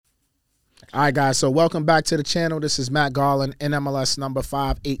All right, guys, so welcome back to the channel. This is Matt Garland, NMLS number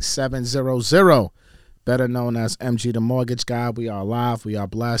 58700, better known as MG the Mortgage Guy. We are alive. We are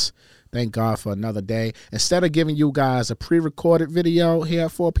blessed. Thank God for another day. Instead of giving you guys a pre-recorded video here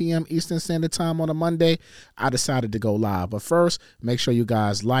at 4 p.m. Eastern Standard Time on a Monday, I decided to go live. But first, make sure you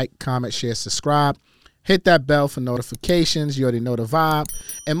guys like, comment, share, subscribe. Hit that bell for notifications. You already know the vibe.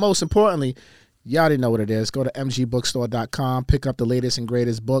 And most importantly, you already know what it is. Go to mgbookstore.com. Pick up the latest and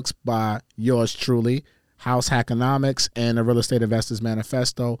greatest books by yours truly, House Hackonomics and the Real Estate Investors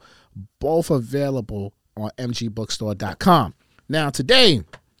Manifesto, both available on mgbookstore.com. Now, today,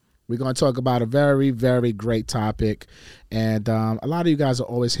 we're going to talk about a very, very great topic. And a lot of you guys are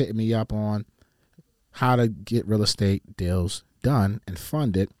always hitting me up on how to get real estate deals done and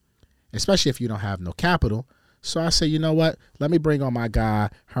funded, especially if you don't have no capital. So I say, you know what? Let me bring on my guy,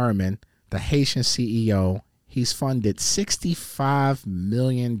 Herman, the Haitian CEO. He's funded $65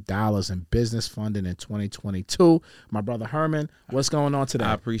 million in business funding in 2022. My brother Herman, what's going on today?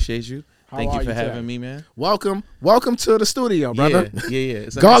 I appreciate you. Thank you for having me, man. Welcome to the studio, brother. Yeah.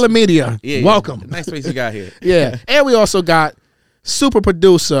 Garland Media, welcome. Nice place you got here. Yeah, and we also got super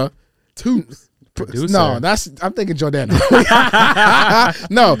producer. Producer? No, I'm thinking Jordana.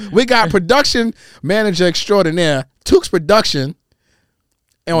 No, we got production manager extraordinaire, Tukes Production,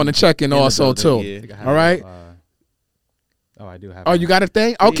 and on the check-in also too. Yeah. All right. I do have. Oh, you got a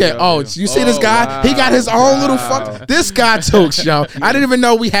thing? Okay. Yeah, you see this guy? wow. He got his own little fuck. This guy Tukes, yo. I didn't even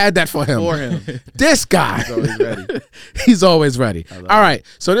know we had that for him. This guy. He's always ready. He's always ready. All right.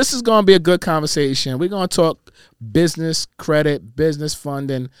 So this is going to be a good conversation. We're going to talk business credit, business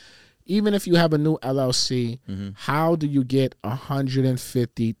funding. Even if you have a new LLC, how do you get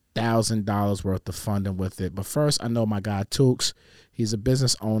 $150,000 worth of funding with it? But first, I know my guy Tukes. He's a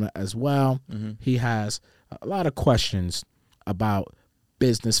business owner as well. He has a lot of questions about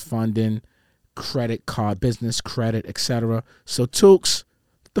business funding, credit card, business credit, etc. So Tukes,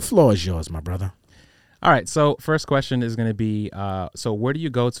 the floor is yours, my brother. All right. So first question is going to be, so where do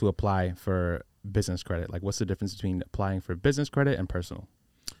you go to apply for business credit? Like, what's the difference between applying for business credit and personal?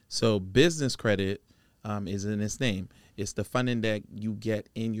 So business credit is in its name. It's the funding that you get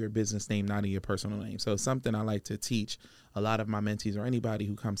in your business name, not in your personal name. So something I like to teach a lot of my mentees or anybody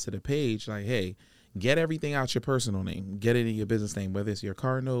who comes to the page, like, hey, get everything out your personal name. Get it in your business name, whether it's your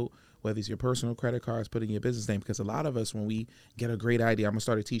car note, whether it's your personal credit cards, put it in your business name. Because a lot of us, when we get a great idea, I'm going to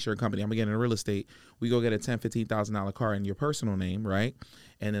start a t-shirt company, I'm going to get into real estate, we go get a $10,000, $15,000 car in your personal name, right?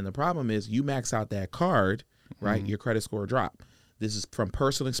 And then the problem is you max out that card, right? Your credit score drop. This is from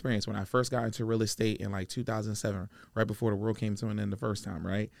personal experience. When I first got into real estate in like 2007, right before the world came to an end the first time,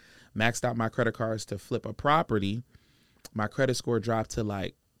 right? Maxed out my credit cards to flip a property. My credit score dropped to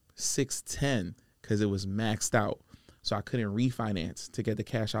like 610 because it was maxed out. So I couldn't refinance to get the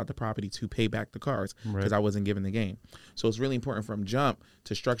cash out the property to pay back the cards because I wasn't given the game. So it's really important from jump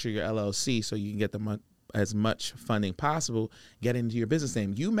to structure your LLC so you can get as much funding possible, get into your business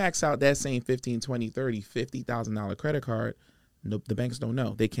name. You max out that same $15,000, $20,000, $30,000, $50,000 credit card. Nope, the banks don't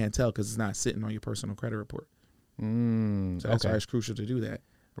know. They can't tell because it's not sitting on your personal credit report. So that's why it's crucial to do that.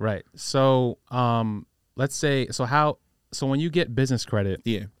 Right. So let's say, so when you get business credit,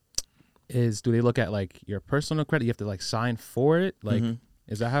 do they look at like your personal credit? You have to like sign for it? Like,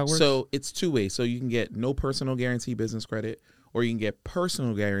 is that how it works? So it's two ways. So you can get no personal guarantee business credit, or you can get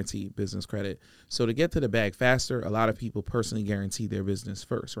personal guarantee business credit. So to get to the bag faster, a lot of people personally guarantee their business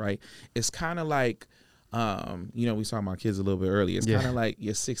first, right? It's kind of like, we was talking about kids a little bit earlier. It's kind of like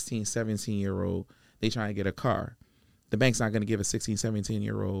your 16, 17-year-old, they trying to get a car. The bank's not going to give a 16,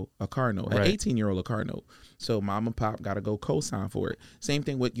 17-year-old a car note, an 18-year-old a car note. So mom and pop got to go co-sign for it. Same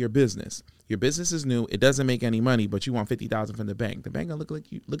thing with your business. Your business is new. It doesn't make any money, but you want $50,000 from the bank. The bank going to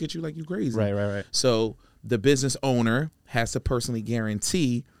look at you like you crazy. Right. So the business owner has to personally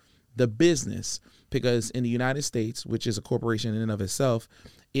guarantee the business because in the United States, which is a corporation in and of itself,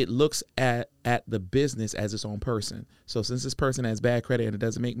 it looks at the business as its own person. So since this person has bad credit and it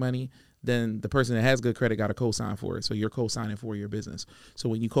doesn't make money, then the person that has good credit got to co-sign for it. So you're co-signing for your business. So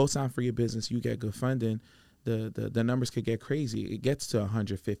when you co-sign for your business, you get good funding. The numbers could get crazy. It gets to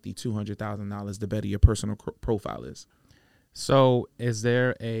 $150,000, $200,000 the better your personal profile is. So is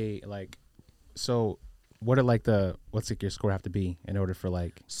there what's your score have to be in order for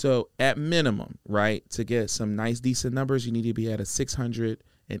like? So at minimum, right, to get some nice, decent numbers, you need to be at a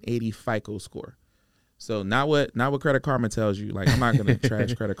 680 FICO score. So not what Credit Karma tells you. Like, I'm not going to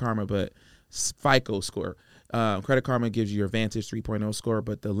trash Credit Karma, but FICO score. Credit Karma gives you your Vantage 3.0 score,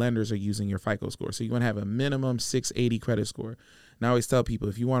 but the lenders are using your FICO score. So you want to have a minimum 680 credit score. And I always tell people,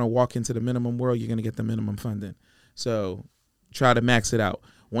 if you want to walk into the minimum world, you're going to get the minimum funding. So try to max it out.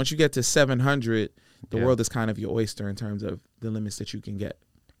 Once you get to 700, the world is kind of your oyster in terms of the limits that you can get,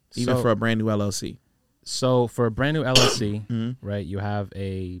 even for a brand new LLC. So for a brand new LLC, right, you have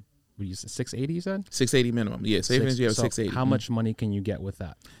a 680, you said? 680 minimum. Yeah, say for instance you have 680. How much money can you get with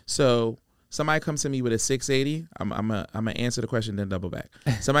that? So somebody comes to me with a 680, I'm gonna answer the question, then double back.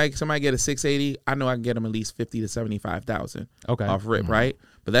 Somebody get a 680, I know I can get them at least 50 to 75,000 off rip, right?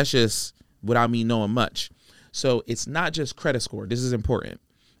 But that's just without me knowing much. So it's not just credit score. This is important.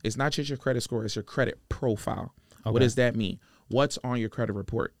 It's not just your credit score, it's your credit profile. What does that mean? What's on your credit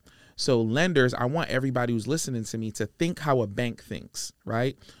report? So lenders, I want everybody who's listening to me to think how a bank thinks,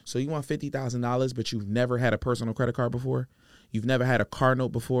 right? So you want $50,000, but you've never had a personal credit card before. You've never had a car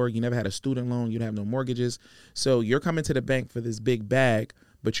note before. You never had a student loan. You don't have no mortgages. So you're coming to the bank for this big bag,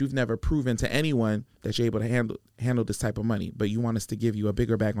 but you've never proven to anyone that you're able to handle this type of money. But you want us to give you a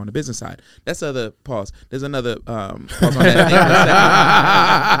bigger bag on the business side. That's other pause. There's another pause on that.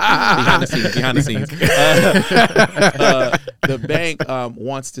 Behind the scenes. The bank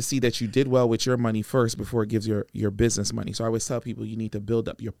wants to see that you did well with your money first before it gives your business money. So I always tell people you need to build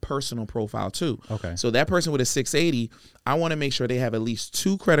up your personal profile too. Okay. So that person with a 680, I want to make sure they have at least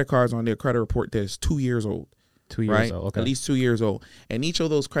 2 credit cards on their credit report that's 2 years old. 2 years old. Okay. At least 2 years old. And each of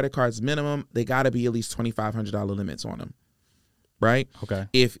those credit cards minimum, they got to be at least $2,500 limits on them. Right? Okay.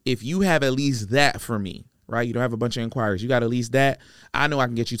 If you have at least that for me, right? You don't have a bunch of inquiries. You got at least that. I know I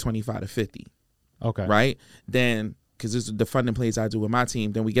can get you 25 to 50. Okay. Right? Then, because this is the funding plays I do with my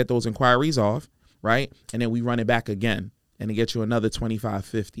team, then we get those inquiries off, right? And then we run it back again and it get you another 25,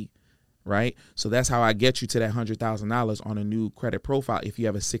 50. Right? So that's how I get you to that $100,000 on a new credit profile if you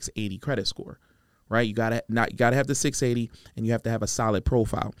have a 680 credit score. Right? You gotta have the 680 and you have to have a solid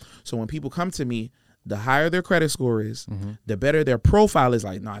profile. So when people come to me, the higher their credit score is, the better their profile is.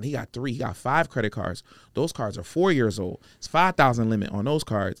 Like, nah, he got 5 credit cards. Those cards are 4 years old. It's 5,000 limit on those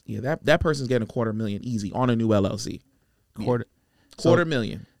cards. Yeah, that person's getting $250,000 easy on a new LLC. Quarter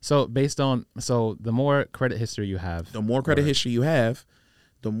million. So the more credit history you have, the more credit history you have,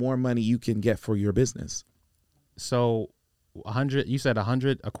 the more money you can get for your business. So 100, you said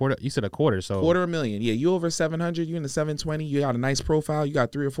 100, a quarter, you said a quarter, so $250,000. Yeah, you over 700, you in the 720, you got a nice profile, you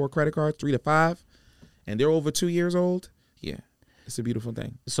got 3 or 4 credit cards, 3 to 5, and they're over 2 years old. Yeah, it's a beautiful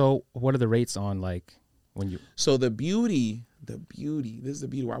thing. So what are the rates on, like, when you? So the beauty, this is the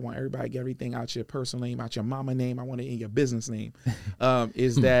beauty where I want everybody to get everything out your personal name, out your mama name, I want it in your business name,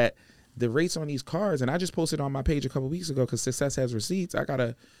 is that the rates on these cards, and I just posted on my page a couple weeks ago because Success has receipts. I got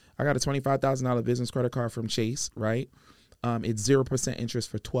a $25,000 business credit card from Chase, right? It's 0% interest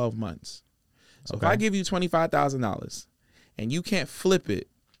for 12 months. So if I give you $25,000 and you can't flip it,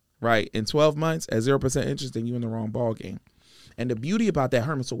 right, in 12 months at 0% interest, then you're in the wrong ball game. And the beauty about that,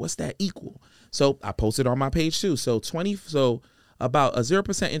 Herman, so what's that equal? So I posted on my page too. So about a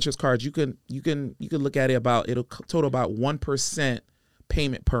 0% interest card, you can look at it it'll total about 1%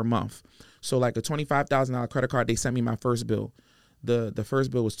 payment per month. So like a $25,000 credit card, they sent me my first bill. The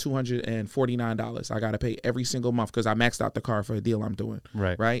first bill was $249. I got to pay every single month because I maxed out the card for a deal I'm doing.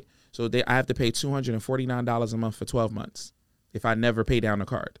 Right. So I have to pay $249 a month for 12 months if I never pay down the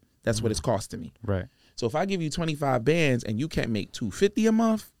card. That's what it's costing me. Right. So if I give you 25 bands and you can't make $250 a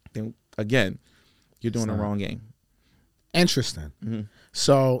month, then again, you're doing the wrong game. Interesting.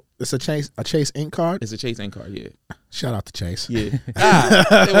 So it's a Chase Inc. card? It's a Chase Inc. card, yeah. Shout out to Chase. Yeah.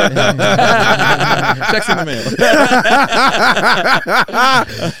 Checks in the mail.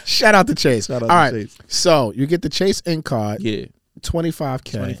 Shout out to Chase. Shout out All to right. Chase. So you get the Chase Inc. card. Yeah.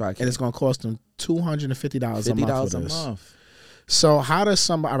 $25K. And it's going to cost them $250 a month for this. $50 a month. So how does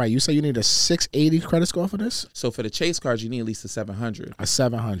somebody, all right, you say you need a 680 credit score for this? So for the Chase cards, you need at least a 700. A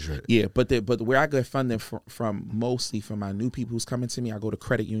 700. Yeah, but where I get funding from mostly from my new people who's coming to me, I go to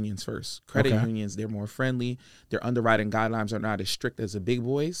credit unions first. Credit unions, they're more friendly. Their underwriting guidelines are not as strict as the big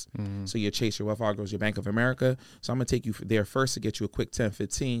boys. So your Chase, your Wells Fargo, your Bank of America. So I'm going to take you there first to get you a quick 10,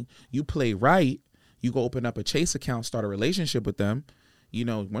 15. You play right. You go open up a Chase account, start a relationship with them. You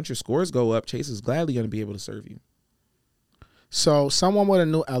know, once your scores go up, Chase is gladly going to be able to serve you. So someone with a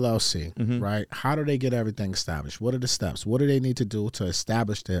new LLC, right? How do they get everything established? What are the steps? What do they need to do to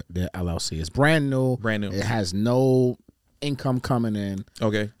establish their LLC? It's brand new. Brand new. It has no income coming in.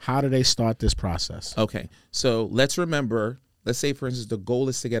 Okay. How do they start this process? Okay. So let's say, for instance, the goal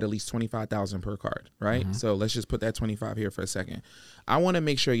is to get at least $25,000 per card, right? So let's just put that 25 here for a second. I want to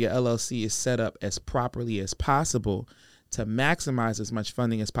make sure your LLC is set up as properly as possible to maximize as much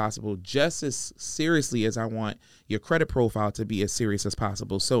funding as possible, just as seriously as I want your credit profile to be as serious as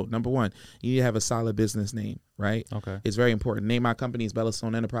possible. So number one, you need to have a solid business name, right? Okay. It's very important. Name my company is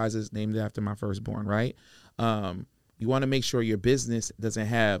Bellastone Enterprises, named after my firstborn, right? You want to make sure your business doesn't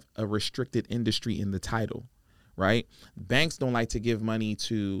have a restricted industry in the title, right? Banks don't like to give money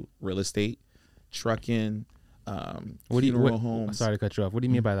to real estate, trucking, funeral homes. Sorry to cut you off. What do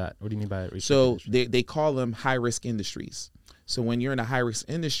you mean by that? What do you mean by it? So they call them high risk industries. So when you're in a high risk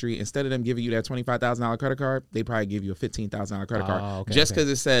industry, instead of them giving you that $25,000 credit card, they probably give you a $15,000 credit card just because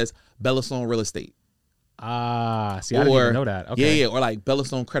it says Bellastone Real Estate. See, I didn't even know that. Okay. Yeah, or like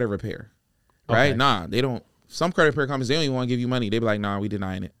Bellastone Credit Repair, right? Okay. Nah, they don't. Some credit repair companies, they don't even want to give you money. They be like, nah, we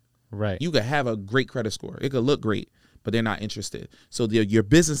denying it. Right. You could have a great credit score. It could look great, but they're not interested. So your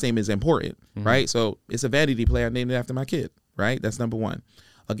business name is important, right? So it's a vanity play. I named it after my kid, right? That's number one.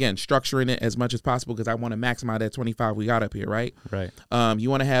 Again, structuring it as much as possible because I want to maximize that 25 we got up here, right? Right. You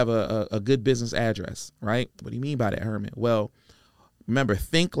want to have a good business address, right? What do you mean by that, Herman? Well, remember,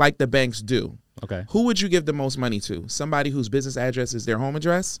 think like the banks do. Okay. Who would you give the most money to? Somebody whose business address is their home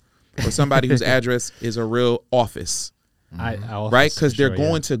address or somebody whose address is a real office? Right? Because they're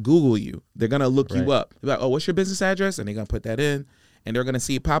going to Google you. They're going to look you up. They're like, oh, what's your business address? And they're going to put that in and they're going to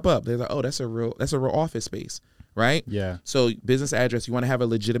see it pop up. They're like, oh, that's a real office space. Right? Yeah. So business address, you want to have a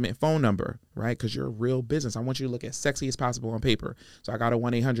legitimate phone number, right? Because you're a real business. I want you to look as sexy as possible on paper. So I got a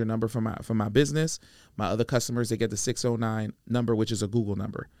 1-800 number for my business. My other customers, they get the 609 number, which is a Google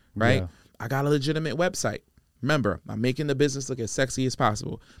number, right? Yeah. I got a legitimate website. Remember, I'm making the business look as sexy as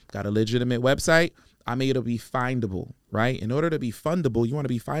possible. Got a legitimate website. I made it to be findable, right? In order to be fundable, you want to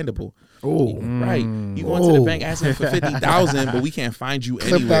be findable. Oh, right. You go into the bank asking for 50,000, but we can't find you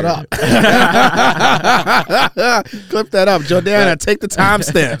Clip anywhere. that up. Clip that up, Jordana. Take the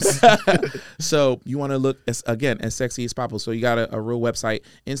timestamps. So you want to look as sexy as possible. So you got a real website,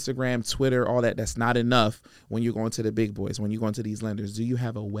 Instagram, Twitter, all that. That's not enough when you're going to the big boys. When you're going to these lenders, do you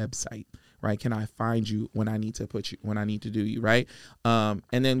have a website? Right? Can I find you when I need to when I need to do you, right? And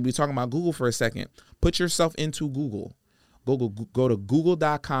then we're talking about Google for a second. Put yourself into Google. Go to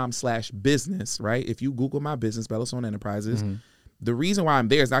google.com/business, right? If you Google my business, Bellastone Enterprises, the reason why I'm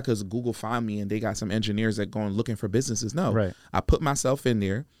there is not because Google found me and they got some engineers that go and looking for businesses. No, right. I put myself in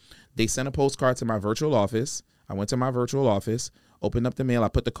there. They sent a postcard to my virtual office. I went to my virtual office, opened up the mail. I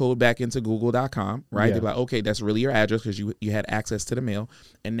put the code back into google.com, right? Yeah. They're like, okay, that's really your address because you had access to the mail.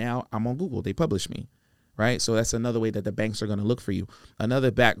 And now I'm on Google. They publish me, right? So that's another way that the banks are going to look for you. Another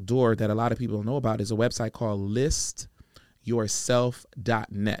back door that a lot of people don't know about is a website called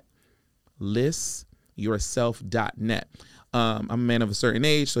listyourself.net. Listyourself.net. I'm a man of a certain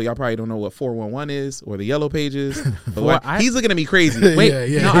age, so y'all probably don't know what 411 is or the yellow pages. But he's looking at me crazy. Wait,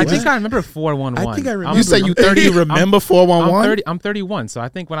 yeah. I think I remember 411. I think I remember. You say you 30, you remember 411? I'm 31, so I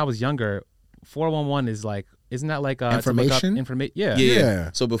think when I was younger, 411 is like, isn't that like information? Information?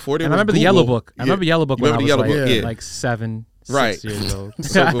 Yeah. So before there and I was remember Google, the yellow book. I remember yellow book when I was like 7, 6 years old.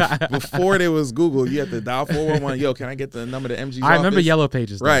 So before there was Google, you had to dial 411. Yo, can I get the number to MG's I remember office? yellow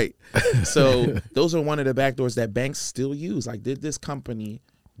pages. Though. Right. So those are one of the back doors that banks still use. Like, did this company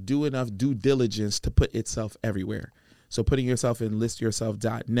do enough due diligence to put itself everywhere? So putting yourself in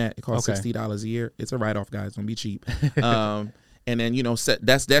listyourself.net, it costs $60 a year. It's a write-off, guys. Don't be cheap. And then,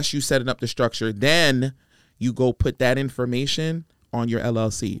 that's you setting up the structure. Then you go put that information on your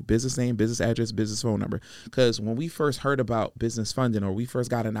LLC, business name, business address, business phone number. Because when we first heard about business funding, or we first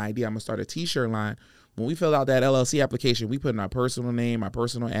got an idea, I'm going to start a t-shirt line. When we filled out that LLC application, we put in our personal name, our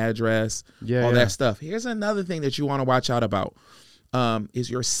personal address, all that stuff. Here's another thing that you want to watch out about is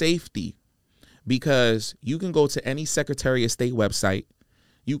your safety. Because you can go to any Secretary of State website.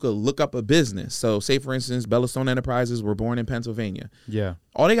 You could look up a business. So say, for instance, Bellastone Enterprises were born in Pennsylvania. Yeah.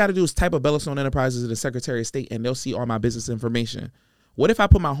 All they got to do is type up Bellastone Enterprises to the Secretary of State, and they'll see all my business information. What if I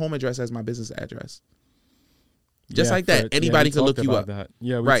put my home address as my business address? Just like that, anybody could look you up. That.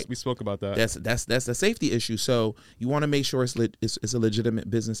 Yeah, we spoke about that. That's the safety issue. So you want to make sure it's a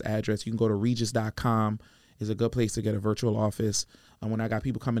legitimate business address. You can go to regis.com. Is a good place to get a virtual office. When I got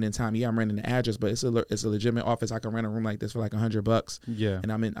people coming in time, I'm renting the address, but it's a legitimate office. I can rent a room like this for like $100. Yeah,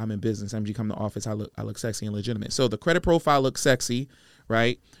 and I'm in business. MG come to the office. I look sexy and legitimate. So the credit profile looks sexy,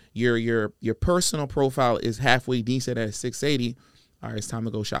 right? Your personal profile is halfway decent at 680. All right, it's time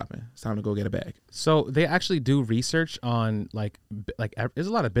to go shopping. It's time to go get a bag. So they actually do research on like there's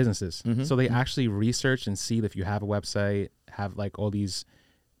a lot of businesses. Mm-hmm. So they actually research and see if you have a website, have like all these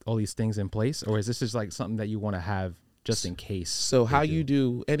things in place, or is this just like something that you want to have just in case? So how you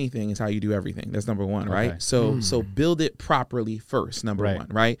do anything is how you do everything. That's number one, right? So build it properly first, number one,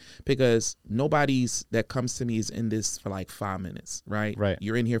 right? Because nobody's that comes to me is in this for like 5 minutes, right? Right.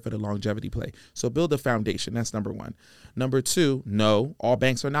 You're in here for the longevity play. So build a foundation. That's number one. Number two, no, all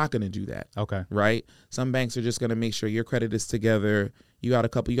banks are not going to do that. Okay. Right? Some banks are just going to make sure your credit is together. You got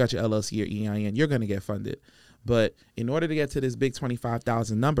your LLC or EIN. You're going to get funded. But in order to get to this big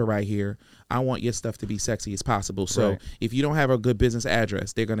 25,000 number right here, I want your stuff to be sexy as possible. So if you don't have a good business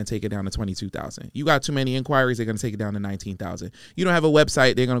address, they're going to take it down to 22,000. You got too many inquiries, they're going to take it down to 19,000. You don't have a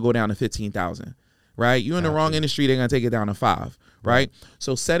website, they're going to go down to 15,000. Right? You're in the wrong industry, they're going to take it down to 5. Right?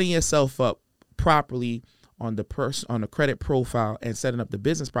 So setting yourself up properly on the credit profile and setting up the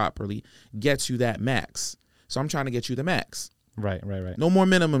business properly gets you that max. So I'm trying to get you the max. Right. No more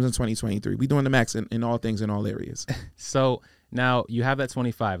minimums in 2023. We doing the max in all things in all areas. So now you have that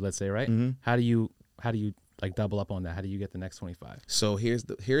 25, let's say, right? Mm-hmm. How do you like double up on that? How do you get the next 25? So here's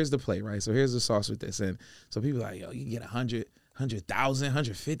the play, right? So here's the sauce with this. And so people are like, yo, you can get 100, 100,000,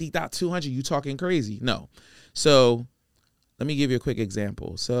 150,000, 200. You talking crazy? No. So let me give you a quick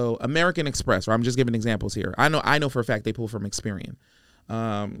example. So American Express, right? I'm just giving examples here. I know for a fact they pull from Experian.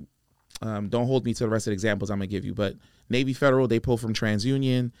 Don't hold me to the rest of the examples I'm going to give you, but Navy Federal, they pull from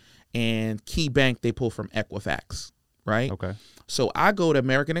TransUnion, and Key Bank, they pull from Equifax, right? Okay. So I go to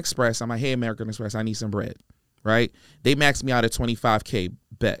American Express. I'm like, hey, American Express, I need some bread, right? They max me out at $25K,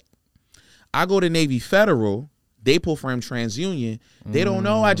 bet. I go to Navy Federal, they pull from TransUnion. They don't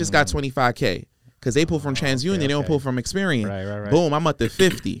know I just got $25K because they pull from TransUnion. They don't pull from Experian. Right. Boom, I'm up to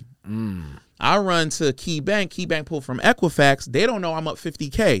 50. I run to Key Bank pull from Equifax. They don't know I'm up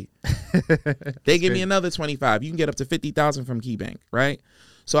 50K. They give me another 25. You can get up to 50,000 from Key Bank, right?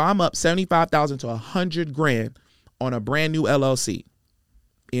 So I'm up 75,000 to 100 grand on a brand new LLC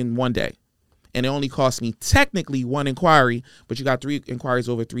in one day. And it only cost me technically one inquiry, but you got 3 inquiries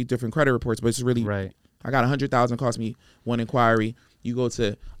over 3 different credit reports. But it's really, right. I got 100,000 cost me one inquiry. You go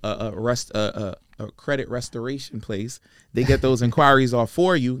to a credit restoration place. They get those inquiries off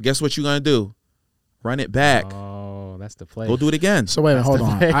for you. Guess what you're going to do? Run it back. Oh, that's the play. Go do it again. So wait, hold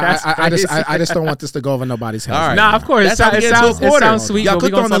on. I just don't want this to go over nobody's head. All right. Nah, of course. That's how we get to a quarter. It sounds sweet. Y'all but we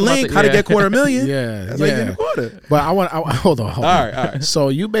clicked gonna on the talk about link, how to get $250,000. Yeah, That's how you get a quarter. But hold on. All right. So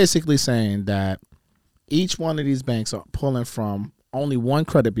you basically saying that each one of these banks are pulling from only one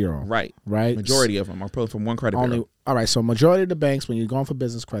credit bureau. Right. Right. Majority of them are pulling from one credit bureau. All right. So majority of the banks, when you're going for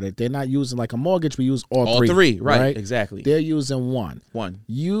business credit, they're not using like a mortgage. We use all All three. Right. Exactly. They're using one.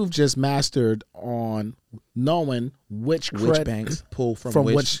 You've just mastered on knowing which banks pull from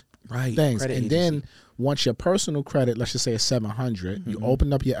which things. And agency. then once your personal credit, let's just say it's 700, you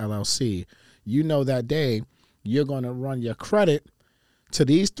open up your LLC. You know that day you're going to run your credit to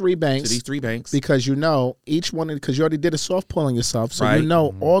these 3 banks. Because you know each one, because you already did a soft pulling yourself. So you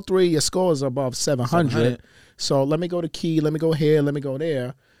know all 3 of your scores are above 700. So let me go to Key, let me go here, let me go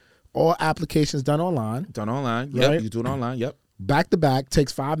there. All applications done online. Yep. Right? You do it online. Yep. Back to back,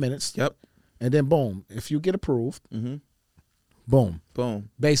 takes 5 minutes. Yep. And then boom, if you get approved, boom.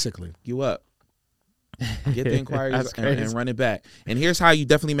 Basically. You up. Get the inquiries and run it back. And here's how you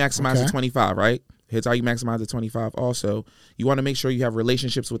definitely maximize the 25, right? Here's how you maximize the 25. Also, you want to make sure you have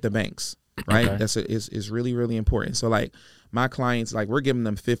relationships with the banks, right? Okay. Is really, really important. So like my clients, like we're giving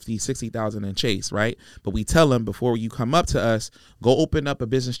them 50, 60,000 in Chase, right? But we tell them before you come up to us, go open up a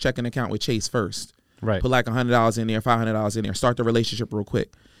business checking account with Chase first. Right. Put like $100 in there, $500 in there. Start the relationship real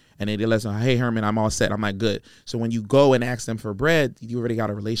quick. And then they let us know, hey, Herman, I'm all set. I'm like, good. So when you go and ask them for bread, you already got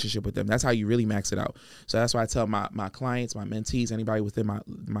a relationship with them. That's how you really max it out. So that's why I tell my clients, my mentees, anybody within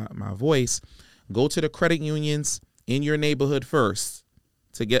my voice, go to the credit unions in your neighborhood first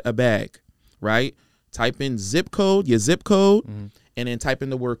to get a bag, right? Type in your zip code, and then type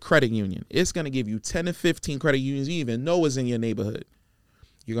in the word credit union. It's going to give you 10 to 15 credit unions you even know is in your neighborhood.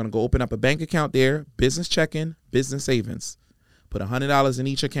 You're going to go open up a bank account there, business checking, business savings. Put $100 in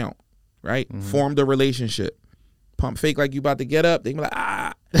each account, right? Form the relationship. Pump fake like you about to get up. They can be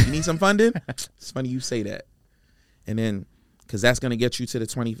like, you need some funding? It's funny you say that. And then, because that's going to get you to the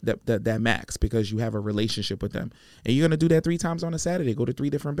 20, that max, because you have a relationship with them. And you're going to do that 3 times on a Saturday. Go to 3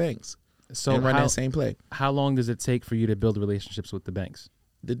 different banks. So and run that same play. How long does it take for you to build relationships with the banks?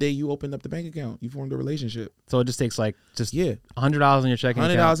 The day you opened up the bank account, you formed a relationship. So it just takes $100 in your checking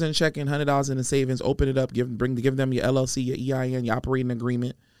account. $100 in checking, $100 in the savings. Open it up. Give them your LLC, your EIN, your operating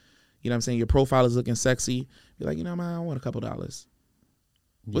agreement. You know what I'm saying? Your profile is looking sexy. You're like, man, I want a couple dollars.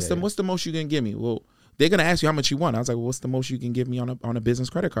 What's the most you can give me? Well, they're gonna ask you how much you want. I was like, well, what's the most you can give me on a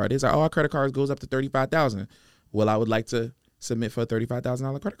business credit card? It's like, our credit card goes up to $35,000. Well, I would like to submit for a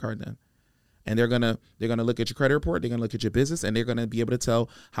 $35,000 credit card then. And they're gonna look at your credit report, they're gonna look at your business, and they're gonna be able to tell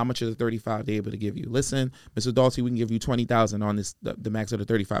how much of the 35 they're able to give you. Listen, Mr. Dalty, we can give you 20,000 on this, the max of the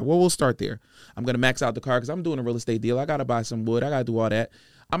 35. Well, we'll start there. I'm gonna max out the car because I'm doing a real estate deal. I gotta buy some wood. I gotta do all that.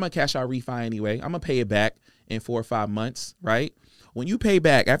 I'm gonna cash out refi anyway. I'm gonna pay it back in 4 or 5 months, right? When you pay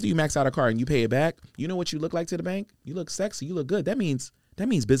back after you max out a car and you pay it back, you know what you look like to the bank? You look sexy. You look good. That means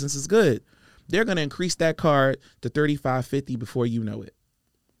business is good. they're going to increase that card to $35.50 before you know it,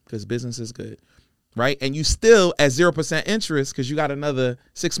 because business is good, right? And you still at 0% interest because you got another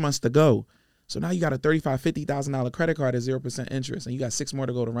 6 months to go. So now you got a $50,000 credit card at 0% interest, and you got 6 more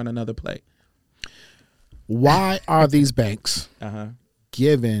to go to run another play. Why are these banks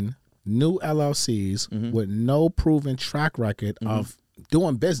giving new LLCs with no proven track record of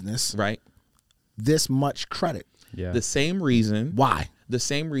doing business this much credit? Yeah. The same reason. Why? The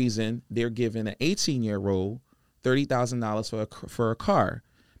same reason they're giving an 18-year-old $30,000 for a car,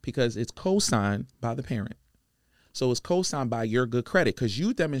 because it's co-signed by the parent. So it's co-signed by your good credit, because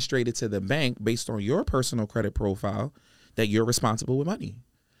you demonstrated to the bank based on your personal credit profile that you're responsible with money.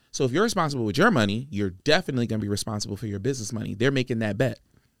 So if you're responsible with your money, you're definitely going to be responsible for your business money. They're making that bet.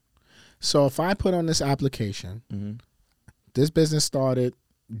 So if I put on this application, this business started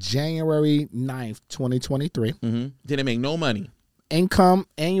January 9th, 2023. Didn't make no money.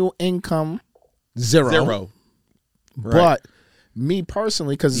 Annual income, zero. Right. But me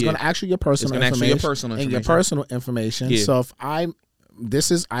personally, because it's going to ask you your personal It's information. ask you your personal and your information. personal information. Yeah. So if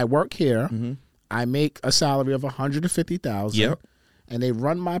I work here, I make a salary of $150,000. Yep. And they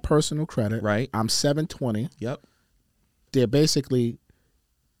run my personal credit. Right. I'm 720. Yep. They're basically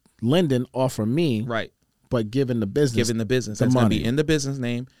lending off of me. Right. But giving the business. That's going to be in the business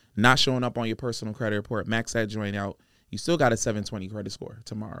name, not showing up on your personal credit report. Max that joint out. You still got a 720 credit score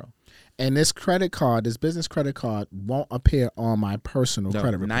tomorrow. And this credit card, this business credit card, won't appear on my personal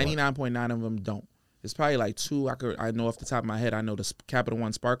credit report. 99.9 of them don't. It's probably like 2. I know off the top of my head. I know the Capital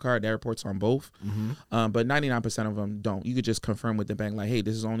One Spark card, that reports on both. But 99% of them don't. You could just confirm with the bank, like, hey,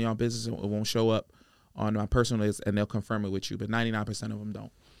 this is only on business. It won't show up on my personal list, and they'll confirm it with you. But 99% of them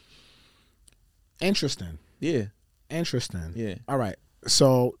don't. Interesting. Yeah. Interesting. Yeah. All right.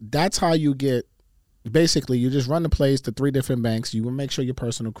 So that's how you get. Basically, you just run the plays to 3 different banks. You will make sure your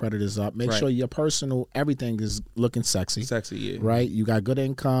personal credit is up. Make sure your personal everything is looking sexy. Yeah. Right? You got good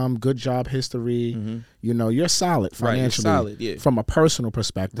income, good job history. You know, you're solid financially. You're solid, yeah. From a personal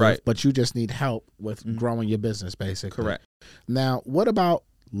perspective. Right. But you just need help with growing your business, basically. Correct. Now, what about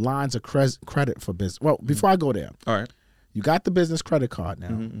lines of credit for business? Well, before I go there. All right. You got the business credit card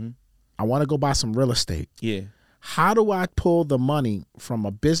now. I want to go buy some real estate. Yeah. How do I pull the money from a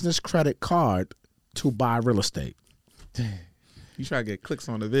business credit card to buy real estate? You try to get clicks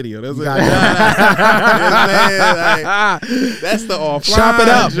on the video. That's that's the offline. Chop it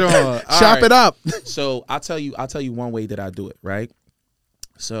up. Chop it up. So I'll tell you one way that I do it, right?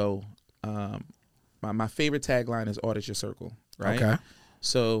 So my favorite tagline is audit your circle, right? Okay.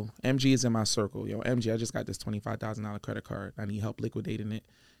 So MG is in my circle. Yo, MG, I just got this $25,000 credit card. I need help liquidating it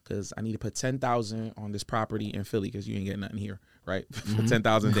because I need to put $10,000 on this property in Philly because you ain't getting nothing here, right? For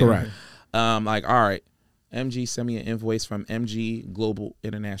 $10,000 Correct. Like, all right, MG, send me an invoice from MG Global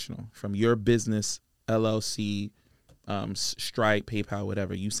International, from your business, LLC, Stripe, PayPal,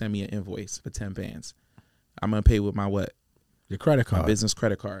 whatever. You send me an invoice for 10 bands. I'm going to pay with my what? Your credit card. My business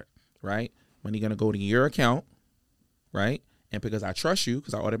credit card, right? Money going to go to your account, right? And because I trust you,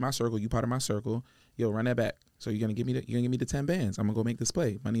 because I audit my circle, you part of my circle, yo, run that back. So you're gonna give me the 10 bands. I'm gonna go make this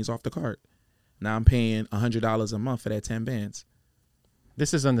play. Money's off the card. Now I'm paying $100 a month for that 10 bands.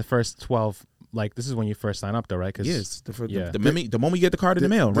 This is on the first 12. Like, this is when you first sign up, though, right? Yes. The moment you get the card in the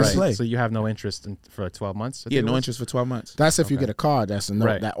mail, right? play. So you have no interest for 12 months. Yeah, no interest for 12 months. That's if you get a card. That's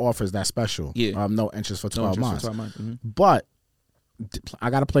that offers that special. Yeah. No interest for 12 months. For 12 months. But I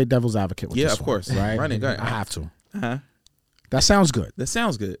gotta play devil's advocate with this. Yeah, of course. Right. Run it. Go ahead. I have to. Uh-huh. That sounds good. That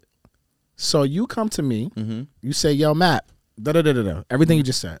sounds good. So you come to me, you say, yo, Matt, everything you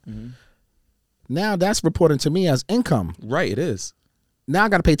just said. Now that's reporting to me as income. Right, it is. Now I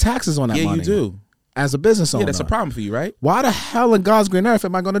got to pay taxes on that money. Yeah, you do. As a business owner. Yeah, that's a problem for you, right? Why the hell in God's green earth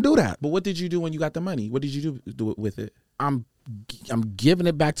am I going to do that? But what did you do when you got the money? What did you do with it? I'm giving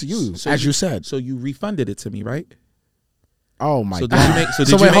it back to you, as you said. So you refunded it to me, right? Oh my God! Did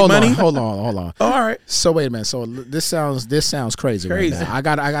you make money? Hold on. Oh, all right. So wait a minute. So this sounds crazy. Crazy. Right now. I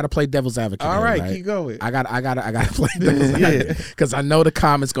got to play devil's advocate. All right, right, keep going. I got to play devil's advocate because I know the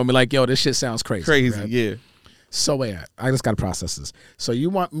comments gonna be like, "Yo, this shit sounds crazy." Crazy, right? yeah. So wait, I just got to process this. So you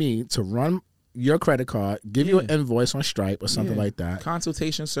want me to run your credit card, give you an invoice on Stripe or something like that,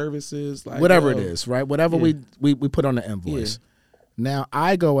 consultation services, like whatever it is, right? Whatever we put on the invoice. Now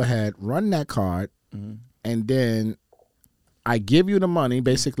I go ahead, run that card, and then I give you the money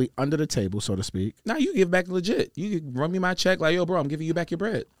basically under the table, so to speak. Now you give back legit. You can run me my check like, yo, bro, I'm giving you back your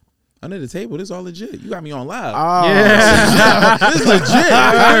bread. Under the table, this is all legit. You got me on live. Oh, yeah. This is legit.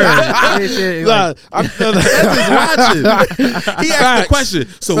 Like, I'm just watching. He asked the question,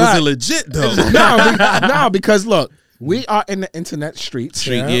 so is it legit though? No, because look, We are in the internet streets.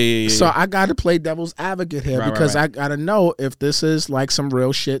 Yeah. So I got to play devil's advocate here because I got to know if this is like some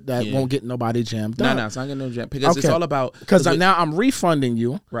real shit that won't get nobody jammed up. No, it's not getting no jam because it's all about because now I'm refunding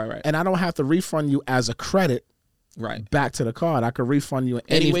you, right, and I don't have to refund you as a credit. Right. Back to the card. I could refund you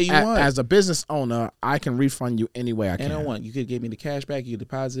any way you want. As a business owner, I can refund you any way I can. And I want. You could give me the cash back, you could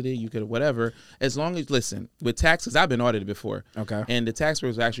deposit it, you could whatever. As long as, listen, with taxes, I've been audited before. Okay. And the tax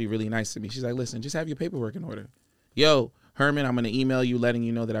was actually really nice to me. She's like, listen, just have your paperwork in order. Yo, Herman, I'm going to email you letting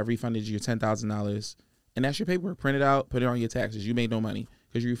you know that I refunded you your $10,000. And that's your paperwork. Print it out, put it on your taxes. You made no money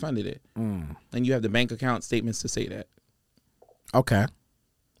because you refunded it. And you have the bank account statements to say that. Okay.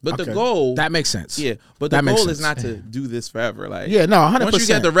 But the goal, that makes sense. Yeah, but the goal is not to do this forever. Like, 100%. Once you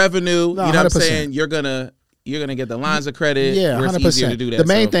get the revenue, you know what I'm saying, you're gonna get the lines of credit. Yeah, 100%. It's easier to do that. The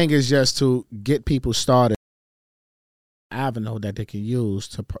main thing is just to get people started. Avenue that they can use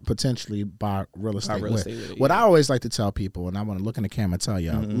to potentially buy real estate with. What I always like to tell people, and I want to look in the camera and tell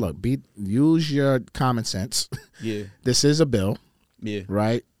y'all, look, use your common sense. Yeah, this is a bill. Yeah,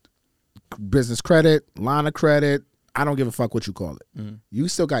 right. Business credit, line of credit. I don't give a fuck what you call it. You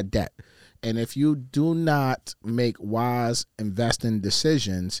still got debt. And if you do not make wise investing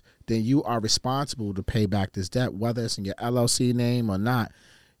decisions, then you are responsible to pay back this debt, whether it's in your LLC name or not.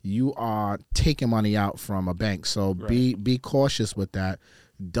 You are taking money out from a bank. So be cautious with that.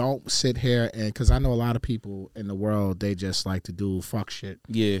 Don't sit here and, because I know a lot of people in the world, they just like to do fuck shit.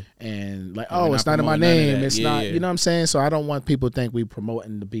 Yeah. And like, oh, it's not in my name. It's not, you know what I'm saying? So I don't want people to think we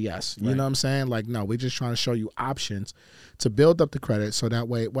promoting the BS. You know what I'm saying? Like, no, we're just trying to show you options to build up the credit so that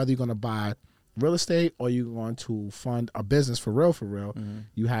way, whether you're going to buy real estate or you're going to fund a business for real,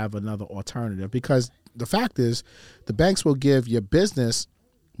 you have another alternative. Because the fact is, the banks will give your business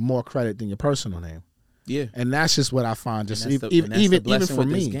more credit than your personal name. Yeah, and that's just what I find. Just even for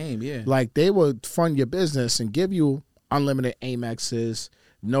me, like they would fund your business and give you unlimited Amexes,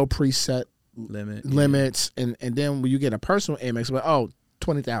 no preset limits, and then when you get a personal Amex, well,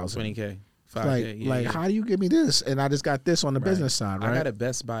 $20,000, $20K, $5K. Like how do you give me this? And I just got this on the business side. Right? I got a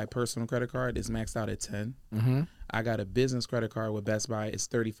Best Buy personal credit card. It's maxed out at 10. I got a business credit card with Best Buy. It's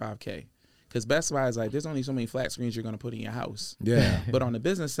 $35K. Because Best Buy is like, there's only so many flat screens you're going to put in your house. Yeah. But on the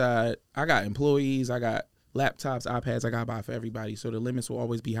business side, I got employees, I got laptops, iPads I got to buy for everybody. So the limits will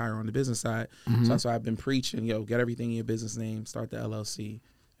always be higher on the business side. So that's why I've been preaching, get everything in your business name, start the LLC,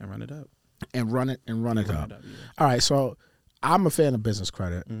 and run it up. And run it up. All right, so I'm a fan of business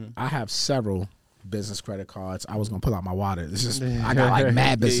credit. I have several business credit cards. I was going to pull out my wallet. It's just, I got like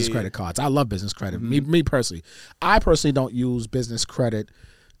mad business credit cards. I love business credit. Me personally. I personally don't use business credit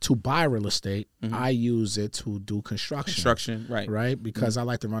to buy real estate. I use it to do construction. Right? Because I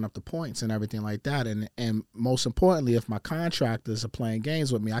like to run up the points and everything like that. And most importantly, if my contractors are playing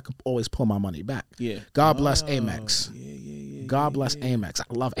games with me, I can always pull my money back. Yeah. God bless Amex. God bless Amex.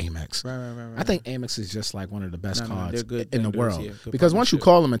 I love Amex. Right. I think Amex is just like one of the best cards in the world. Because once you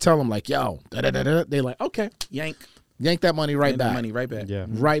call them and tell them like, yo, they're like, okay. Yank that money right back. Yeah.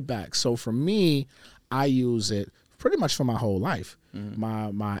 Right back. So for me, I use it pretty much for my whole life.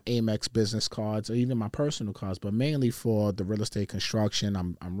 My Amex business cards or even my personal cards, but mainly for the real estate construction.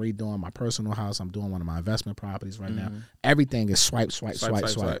 I'm redoing my personal house. I'm doing one of my investment properties right now. Everything is swipe.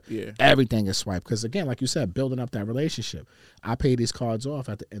 Yeah. Everything is swipe. Because again, like you said, building up that relationship. I pay these cards off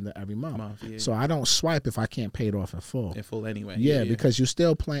at the end of every month. So I don't swipe if I can't pay it off in full. In full anyway. Yeah, because you're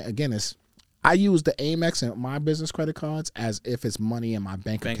still playing. Again, I use the Amex and my business credit cards as if it's money in my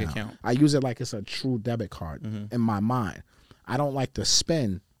bank account. I use it like it's a true debit card in my mind. I don't like to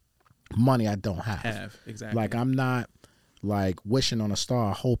spend money I don't have. Exactly. Like I'm not like wishing on a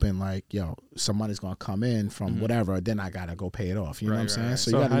star hoping like, some money's going to come in from whatever, then I got to go pay it off. You know what I'm saying? Right.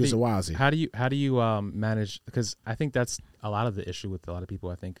 So you got to use it wisely. How do you manage, because I think that's a lot of the issue with a lot of people,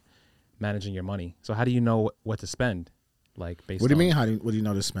 I think, managing your money. So how do you know what to spend? Like based on, what do you mean? What do you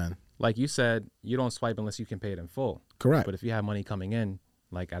know to spend? Like you said, you don't swipe unless you can pay it in full. Correct. But if you have money coming in,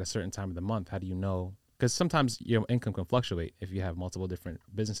 like at a certain time of the month, how do you know? Because sometimes your income can fluctuate if you have multiple different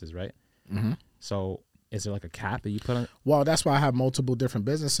businesses, right? So is there like a cap that you put on? Well, that's why I have multiple different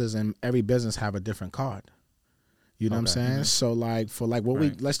businesses, and every business have a different card. You know what I'm saying? So like for like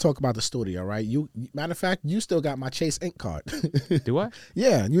what let's talk about the studio, right? Matter of fact, you still got my Chase Ink card. Do I?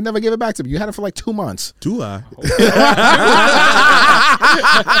 Yeah, you never give it back to me. You had it for like 2 months. Do I?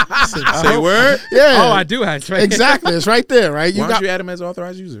 Say word? Yeah. Oh, I do. That's right. Exactly. It's right there, right? Why don't you add him as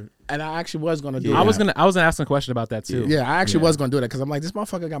authorized user? And I actually was gonna do. I that. was gonna ask a question about that too. Yeah, I actually was gonna do that because I'm like, this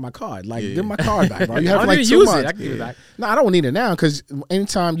motherfucker got my card. Like, give my card back, bro. You have I like didn't 2 use months. it. I can give it back. No, I don't need it now because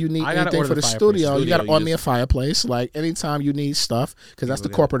anytime you need I gotta anything order for the the fireplace. studio, you gotta Studio, order you me a just- fireplace. Like anytime you need stuff, because that's the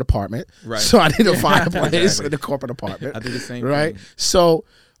Okay. corporate apartment. Right. So I need a fireplace Exactly. in the corporate apartment. I do the same Right. thing. So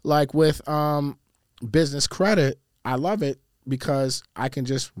like with business credit, I love it because I can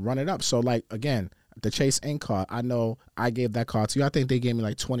just run it up. So like again, the Chase Ink card, I know I gave that card to you. I think they gave me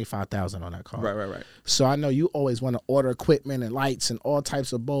like $25,000 on that card. Right. So I know you always want to order equipment and lights and all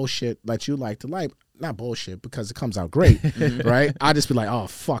types of bullshit that you like to like. Not bullshit because it comes out great, right? I just be like, oh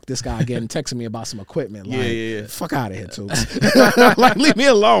fuck, this guy again texting me about some equipment. Like, Yeah. fuck out of here, Toots. Like, leave me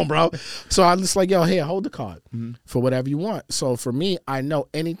alone, bro. So I'm just like, yo, here, hold the card for whatever you want. So for me, I know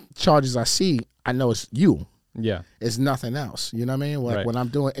any charges I see, I know it's you. Yeah. It's nothing else. You know what I mean? Like Right. when I'm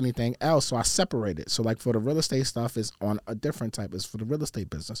doing anything else, so I separate it. So like for the real estate stuff is on a different type. It's for the real estate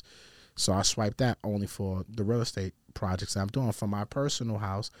business. So I swipe that only for the real estate projects that I'm doing. For my personal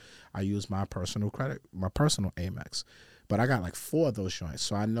house, I use my personal credit, my personal Amex. But I got like 4 of those joints.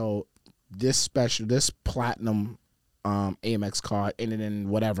 So I know this platinum Amex card, and then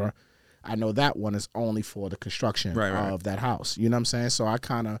whatever, I know that one is only for the construction Right. of that house. You know what I'm saying? So I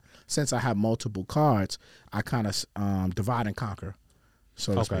kind of, since I have multiple cards, I kind of divide and conquer.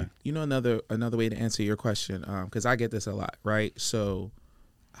 So to speak. You know, another way to answer your question, because I get this a lot, right? So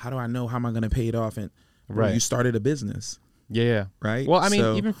how do I know how am I going to pay it off? And Right. you started a business, Yeah. right? Well, I mean,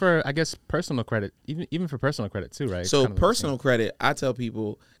 So- even for I guess personal credit, even for personal credit too, right? It's So kind of the personal credit, I tell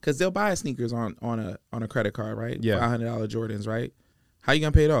people because they'll buy sneakers on a credit card, right? Yeah. $500 Jordans, right? How you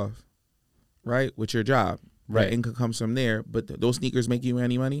gonna pay it off? Right, with your job, Right. That income comes from there. But those sneakers make you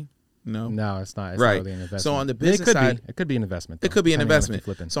any money? No. No, it's not. It's Right. not really an investment. So on the I mean, business side, it could be an investment. it though, could be an depending on if you're investment.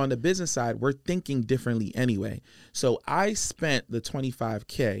 flipping. So on the business side, we're thinking differently anyway. So I spent the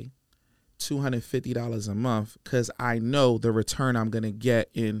 $25K, $250 a month, because I know the return I'm gonna get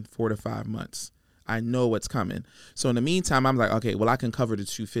in 4 to 5 months. I know what's coming. So in the meantime, I'm like, okay, well, I can cover the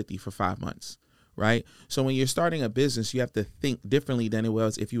 $250 for 5 months, right? So when you're starting a business, you have to think differently than it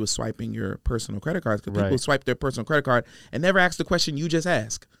was if you were swiping your personal credit cards. Because people Right. swipe their personal credit card and never ask the question you just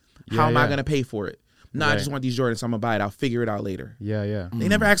asked. How am I yeah. going to pay for it? No, I Right. just want these Jordans, so I'm going to buy it. I'll figure it out later. Yeah. They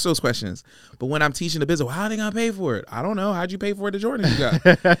never ask those questions. But when I'm teaching the business, well, how are they going to pay for it? I don't know. How'd you pay for the Jordans you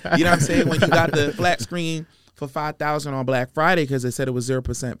got? You know what I'm saying? When you got the flat screen for $5,000 on Black Friday because they said it was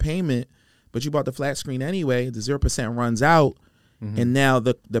 0% payment, but you bought the flat screen anyway, the 0% runs out, and now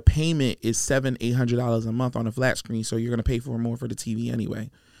the payment is $700-800 a month on a flat screen, so you're going to pay for more for the TV anyway,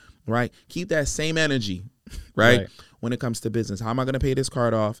 right? Keep that same energy, right? When it comes to business. How am I going to pay this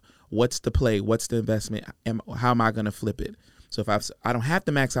card off? What's the play? What's the investment? How am I going to flip it? So if I don't have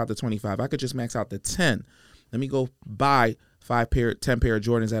to max out the 25, I could just max out the 10. Let me go buy 10 pair of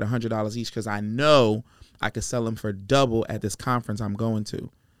Jordans at $100 each because I know I could sell them for double at this conference I'm going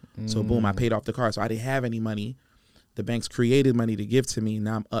to. So boom, I paid off the card. So I didn't have any money. The banks created money to give to me.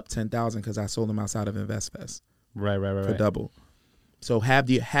 Now I'm up 10,000 because I sold them outside of InvestFest Right. for double. So have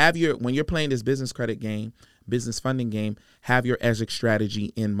your when you're playing this business credit game, business funding game, have your exit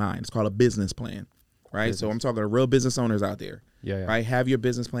strategy in mind. It's called a business plan, right? So I'm talking to real business owners out there, Yeah. right? Have your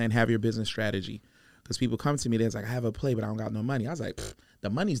business plan, have your business strategy. Because people come to me, they're like, I have a play, but I don't got no money. I was like, the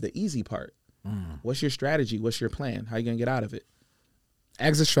money's the easy part. What's your strategy? What's your plan? How you gonna get out of it?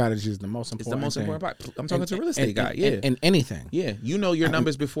 Exit strategy is the most important. It's the most thing. important part. I'm talking to a real estate guy. In anything. Yeah, you know your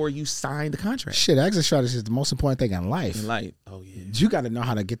numbers before you sign the contract. Shit, exit strategy is the most important thing in life. In life. Oh yeah. You got to know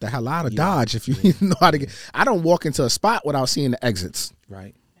how to get the hell out of Dodge if you know how to get. I don't walk into a spot without seeing the exits.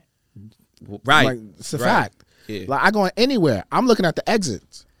 Right. Right. Like, it's a Right. fact. Yeah. Like I go anywhere, I'm looking at the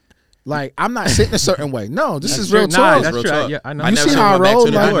exits. Like I'm not sitting a certain way. No, this is true. real Nah, talk. that's Real true. talk. Yeah, I know. I You never see sit how I my back roll?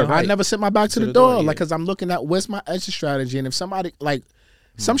 to the Like, door, I right. never sit my back to the door. Like, cause I'm looking at where's my exit strategy, and if somebody like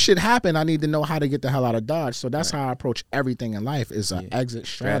some shit happen, I need to know how to get the hell out of Dodge. So that's how I approach everything in life is an exit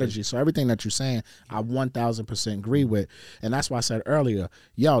strategy. So everything that you're saying, I 1,000% agree with, and that's why I said earlier,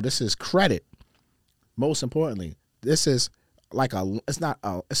 yo, this is credit. Most importantly, this is like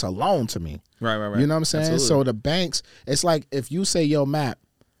it's a loan to me. Right. You know what I'm saying? Absolutely. So the banks, it's like if you say, yo, Matt,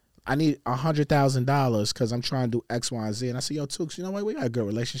 I need $100,000 because I'm trying to do X, Y, and Z. And I say, yo, Tooks, you know what? We got a good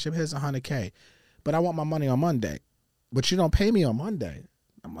relationship. Here's $100K. But I want my money on Monday. But you don't pay me on Monday.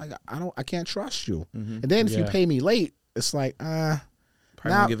 I'm like, I can't trust you. And then if you pay me late, it's like, Probably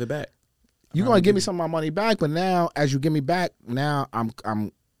now- gonna give it back. you're gonna give me some of my money back, but now as you give me back, now I'm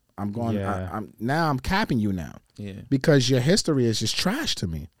going Yeah. I'm capping you now. Yeah. Because your history is just trash to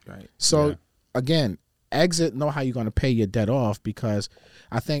me. Right. So again, exit, know how you're going to pay your debt off, because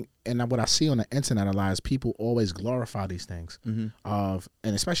I think, and what I see on the internet a lot is people always glorify these things and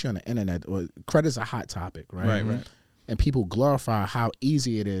especially on the internet, credit's a hot topic, right? Right. And people glorify how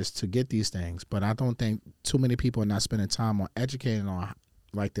easy it is to get these things, but I don't think too many people are not spending time on educating on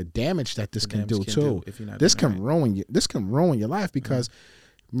like the damage that this can do too. This can ruin you. This can ruin your life, because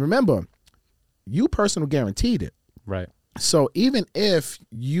remember, you personal guaranteed it. Right. So even if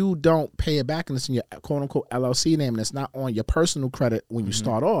you don't pay it back and it's in your quote unquote LLC name and it's not on your personal credit when you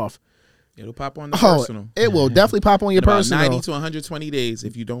start off, it'll pop on the personal. It will definitely pop on your personal. 90 to 120 days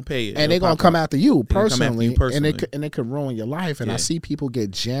if you don't pay it. And they're going to come after you personally. And it could ruin your life. And Yeah. I see people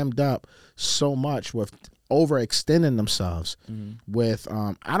get jammed up so much with overextending themselves with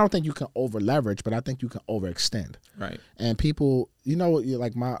I don't think you can over leverage, but I think you can overextend. Right. And people,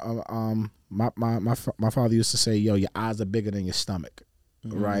 like my father used to say, yo, your eyes are bigger than your stomach.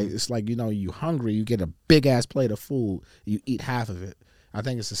 Right? It's like, you hungry, you get a big ass plate of food, you eat half of it. I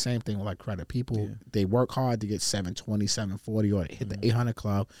think it's the same thing with like credit. People, they work hard to get 720, 740, or they hit the 800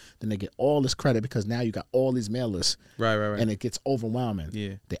 club. Then they get all this credit because now you got all these mailers. Right. And it gets overwhelming.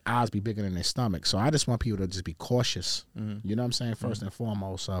 Yeah. Their eyes be bigger than their stomach. So I just want people to just be cautious. You know what I'm saying? First and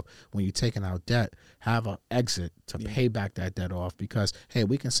foremost. So when you're taking out debt, have an exit to pay back that debt off, because, hey,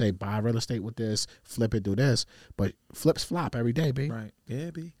 we can say buy real estate with this, flip it, do this, but flips flop every day, B. Right. Yeah,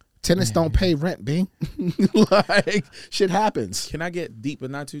 B. Tenants don't pay rent, B. Like, shit happens. Can I get deep but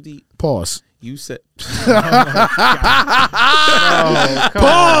not too deep? Pause. You said Pause.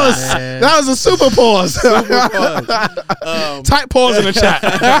 That was a super pause. Type pause in the chat.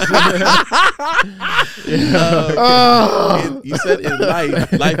 You said in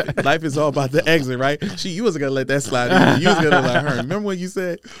life is all about the exit, right? You wasn't gonna let that slide either. You was gonna let her. Remember when you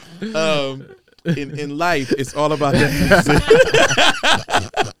said in life it's all about the exit.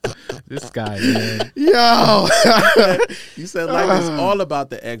 This guy, man. Yo. You said life is all about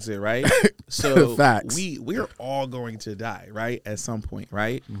the exit, right? So Facts. we're all going to die, right? At some point,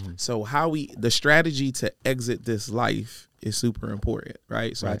 right? So the strategy to exit this life is super important,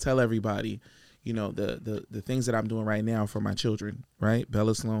 right? So I tell everybody, the things that I'm doing right now for my children, right?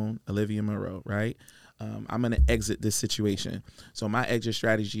 Bella Sloan, Olivia Monroe, right? I'm going to exit this situation. So my exit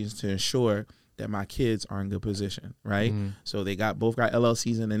strategy is to ensure that my kids are in good position, right? So they both got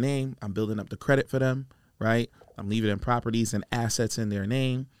LLCs in the name. I'm building up the credit for them, right? I'm leaving them properties and assets in their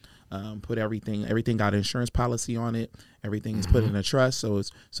name. Put everything got an insurance policy on it. Everything is put in a trust, so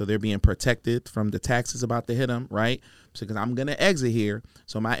they're being protected from the taxes about to hit them, right? So because I'm gonna exit here,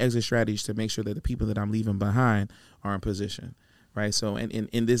 so my exit strategy is to make sure that the people that I'm leaving behind are in position, right? So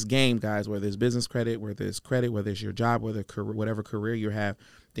in this game, guys, whether it's business credit, whether it's your job, whatever career you have,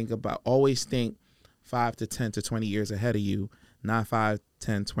 always think 5 to 10 to 20 years ahead of you, not 5,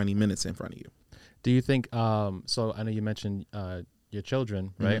 10, 20 minutes in front of you. Do you think? So I know you mentioned your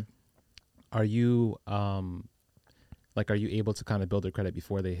children, right? Are you are you able to kind of build their credit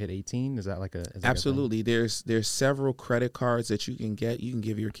before they hit 18? Is that absolutely? There's several credit cards that you can get. You can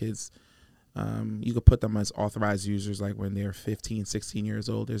give your kids. You could put them as authorized users, like when they're 15, 16 years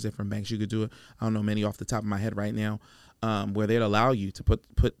old. There's different banks you could do it. I don't know many off the top of my head right now, where they'd allow you to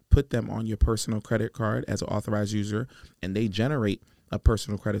put them on your personal credit card as an authorized user, and they generate a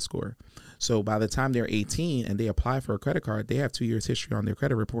personal credit score. So by the time they're 18 and they apply for a credit card, they have 2 years history on their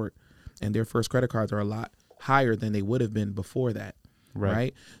credit report, and their first credit cards are a lot higher than they would have been before that.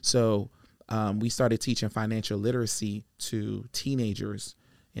 Right? So we started teaching financial literacy to teenagers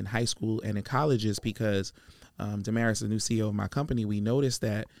in high school and in colleges because Damaris, the new CEO of my company, we noticed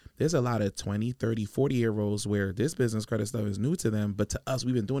that there's a lot of 20, 30, 40-year-olds where this business credit stuff is new to them. But to us,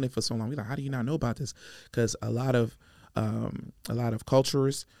 we've been doing it for so long. We're like, how do you not know about this? Because a lot of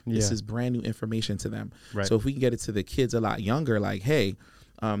cultures, this is brand new information to them. Right. So if we can get it to the kids a lot younger, like, hey,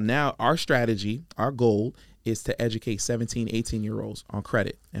 now our strategy, our goal is to educate 17, 18-year-olds on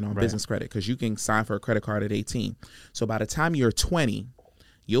credit and on business credit, because you can sign for a credit card at 18. So by the time you're 20,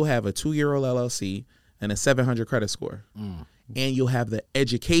 you'll have a 2-year-old LLC and a 700 credit score. And you'll have the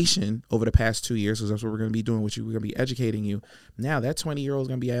education over the past 2 years, because that's what we're going to be doing with you. We're going to be educating you. Now that 20-year-old is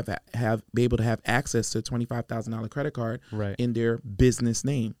going to be able to have access to a $25,000 credit card in their business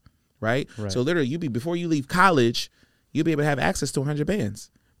name, right? So literally, before you leave college, you'll be able to have access to 100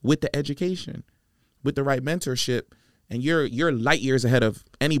 bands with the education, with the right mentorship, and you're light years ahead of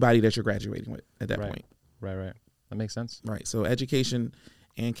anybody that you're graduating with at that point. Right. That makes sense. Right. So education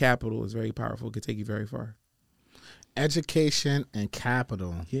and capital is very powerful. It can take you very far. Education and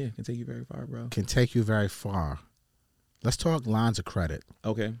capital. Yeah, can take you very far, bro. Can take you very far. Let's talk lines of credit.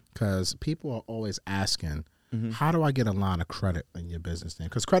 Okay. Because people are always asking, how do I get a line of credit in your business name?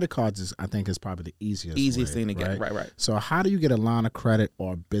 Because credit cards I think is probably the easiest thing to get. Right. So how do you get a line of credit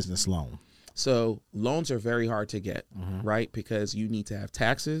or a business loan? So loans are very hard to get, right? Because you need to have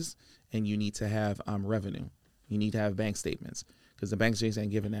taxes and you need to have revenue. You need to have bank statements because the banks just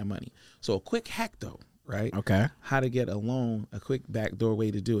ain't giving that money. So a quick hack though, right? Okay. How to get a loan, a quick backdoor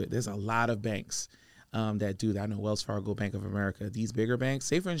way to do it. There's a lot of banks that do that. I know Wells Fargo, Bank of America, these bigger banks.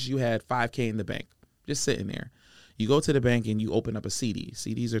 Say for instance, you had $5K in the bank, just sitting there. You go to the bank and you open up a CD.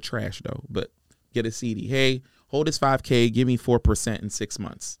 CDs are trash though, but get a CD. Hey, hold this $5K, give me 4% in 6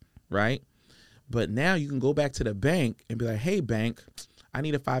 months, right? But now you can go back to the bank and be like, hey, bank, I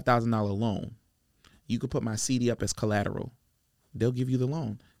need a $5,000 loan. You could put my CD up as collateral. They'll give you the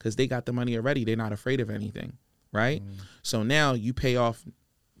loan because they got the money already. They're not afraid of anything, right? So now you pay off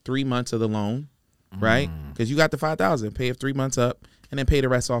 3 months of the loan, right? Because you got the $5,000, pay it 3 months up, and then pay the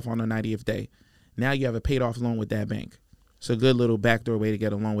rest off on the 90th day. Now you have a paid off loan with that bank. It's a good little backdoor way to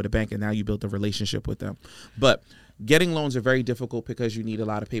get a loan with a bank, and now you built a relationship with them. But getting loans are very difficult because you need a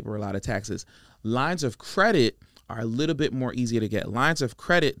lot of paper, a lot of taxes. Lines of credit are a little bit more easier to get. Lines of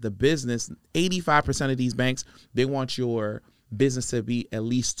credit, the business, 85% of these banks, they want your business to be at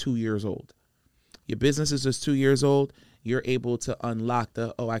least 2 years old. Your business is just 2 years old, you're able to unlock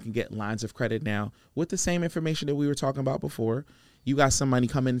I can get lines of credit now with the same information that we were talking about before. You got some money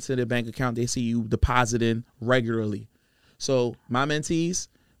coming into the bank account. They see you depositing regularly. So my mentees,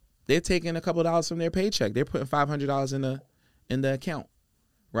 they're taking a couple of dollars from their paycheck. They're putting $500 in the account,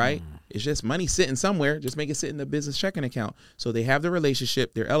 right? It's just money sitting somewhere. Just make it sit in the business checking account. So they have the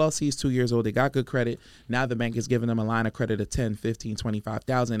relationship. Their LLC is 2 years old. They got good credit. Now the bank is giving them a line of credit of 10, 15,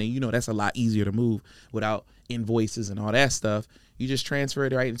 25,000. And you know that's a lot easier to move without invoices and all that stuff. You just transfer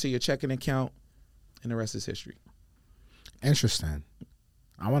it right into your checking account, and the rest is history. Interesting.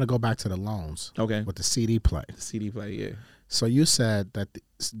 I want to go back to the loans. Okay. With the CD play. The CD play, yeah. So you said that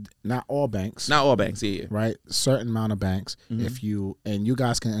not all banks. Not all banks, yeah. Right? Certain amount of banks. If you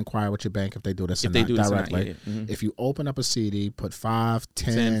guys can inquire with your bank if they do this or not directly. If you open up a CD, put 5,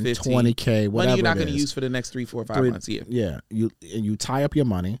 10, 20K, whatever money you're not going to use for the next 3, 4, 5 months, yeah. Yeah. You tie up your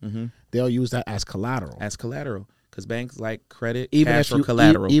money. They'll use that as collateral. As collateral. Because banks like credit, even cash, if or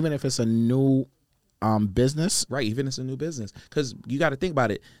collateral. Even if it's a new business, right? Even if it's a new business, because you got to think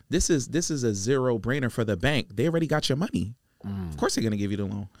about it. This is a zero brainer for the bank. They already got your money. Of course, they're gonna give you the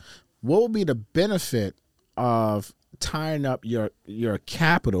loan. What would be the benefit of tying up your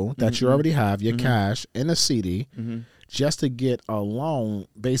capital that you already have, your cash in a CD, just to get a loan,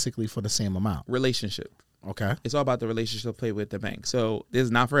 basically for the same amount? Relationship. Okay, it's all about the relationship play with the bank. So this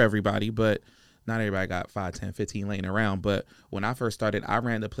is not for everybody, but not everybody got 5, 10, 15 laying around. But when I first started, I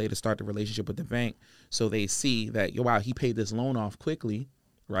ran the play to start the relationship with the bank. So they see that, wow, he paid this loan off quickly,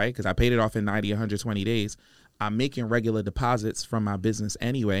 right? Because I paid it off in 90, 120 days. I'm making regular deposits from my business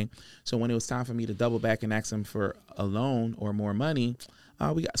anyway. So when it was time for me to double back and ask them for a loan or more money,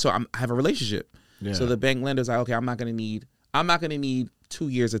 I have a relationship. Yeah. So the bank lender's like, okay, I'm not gonna need 2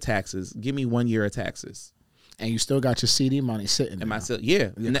 years of taxes. Give me 1 year of taxes. And you still got your CD money sitting there.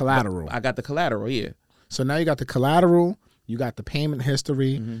 Your collateral. I got the collateral, yeah. So now you got the collateral, you got the payment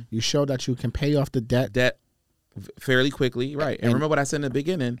history, you show that you can pay off the debt fairly quickly, right? And remember what I said in the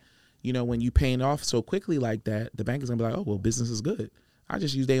beginning, when you paying off so quickly like that, the bank is gonna be like, oh, well, business is good. I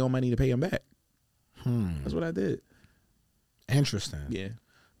just use their own money to pay them back. That's what I did. Interesting. Yeah.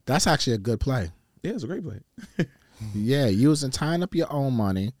 That's actually a good play. Yeah, it's a great play. Yeah, tying up your own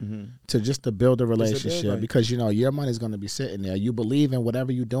money to build a relationship because your money is going to be sitting there. You believe in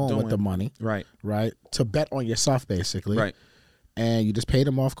whatever you're doing with the money, right? To bet on yourself, basically, right? And you just pay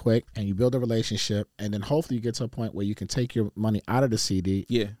them off quick, and you build a relationship, and then hopefully you get to a point where you can take your money out of the CD,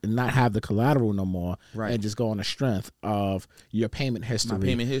 and not have the collateral no more, right? And just go on the strength of your payment history,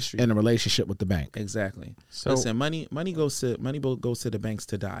 and a relationship with the bank. Exactly. So listen, money goes to the banks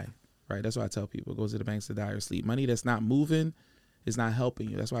to die. Right, that's why I tell people, go to the banks to die or sleep. Money that's not moving is not helping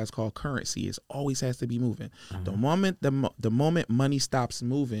you. That's why it's called currency. It always has to be moving. The moment money stops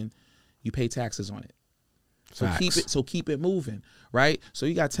moving, you pay taxes on it. So keep it moving, right? So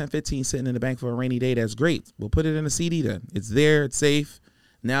you got 10, 15 sitting in the bank for a rainy day. That's great. We'll put it in a CD then. It's there. It's safe.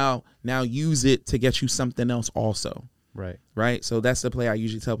 Now use it to get you something else also. Right. So that's the play I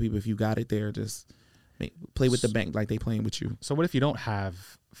usually tell people. If you got it there, just play with the bank like they playing with you. So what if you don't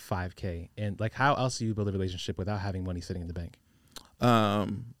have $5K, and how else do you build a relationship without having money sitting in the bank?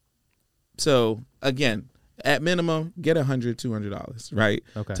 So again, at minimum, get $100, $200, right?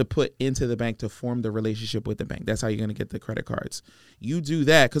 Okay. To put into the bank to form the relationship with the bank. That's how you're going to get the credit cards. You do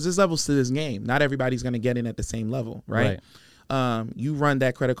that because there's levels to this game. Not everybody's going to get in at the same level, right? you run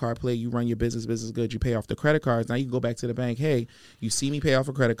that credit card play, you run your business is good, you pay off the credit cards. Now you can go back to the bank. Hey, you see me pay off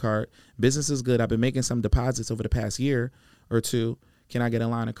a credit card. Business is good. I've been making some deposits over the past year or two. Can I get a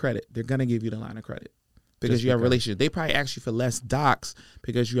line of credit? They're going to give you the line of credit because you have a relationship. They probably ask you for less docs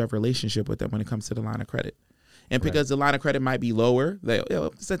because you have a relationship with them when it comes to the line of credit. And because the line of credit might be lower,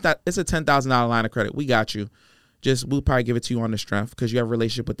 it's a $10,000 line of credit. We got you. We'll probably give it to you on the strength because you have a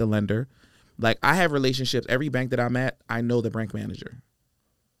relationship with the lender. Like I have relationships. Every bank that I'm at, I know the bank manager.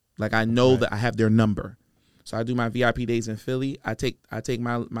 Like I know that I have their number. So I do my VIP days in Philly. I take my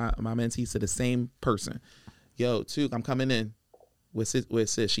mentees to the same person. Yo, Took, I'm coming in with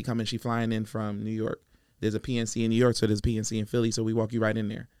sis. She flying in from New York. There's a PNC in New York, so there's a PNC in Philly. So we walk you right in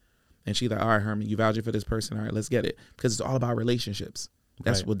there. And she's like, all right, Herman, you vouching for this person. All right, let's get it. Because it's all about relationships.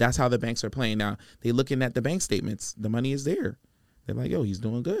 That's how the banks are playing. Now, they looking at the bank statements. The money is there. They're like, yo, he's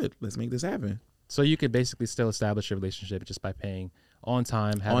doing good. Let's make this happen. So you could basically still establish a relationship just by paying on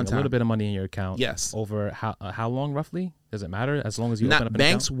time, having a little bit of money in your account. Yes. Over how long roughly? Does it matter as long as you open up an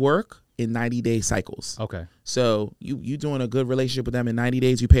banks account? work in 90-day cycles. Okay. So you doing a good relationship with them in 90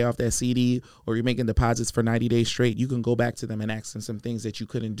 days, you pay off that CD or you're making deposits for 90 days straight, you can go back to them and ask them some things that you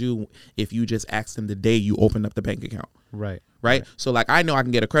couldn't do if you just asked them the day you opened up the bank account. Right. So like I know I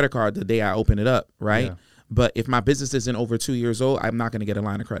can get a credit card the day I open it up, right? Yeah. But if my business isn't over 2 years old, I'm not going to get a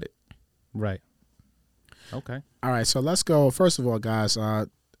line of credit. Right. Okay. All right, so let's go. First of all, guys,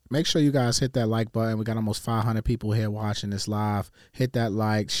 make sure you guys hit that like button. We got almost 500 people here watching this live. Hit that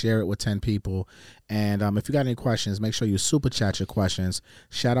like, share it with 10 people. And if you got any questions, make sure you super chat your questions.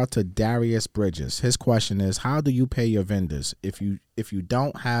 Shout out to Darius Bridges. His question is, how do you pay your vendors if you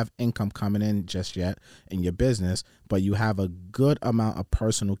don't have income coming in just yet in your business, but you have a good amount of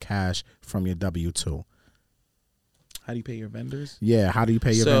personal cash from your W-2? How do you pay your vendors? Yeah, how do you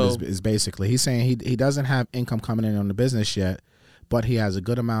pay your vendors is basically. He's saying he doesn't have income coming in on the business yet, but he has a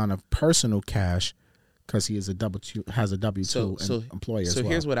good amount of personal cash because he is has a W-2 employer as well. So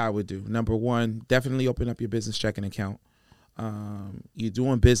here's what I would do. Number one, definitely open up your business checking account. You're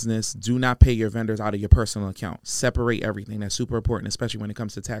doing business. Do not pay your vendors out of your personal account. Separate everything. That's super important, especially when it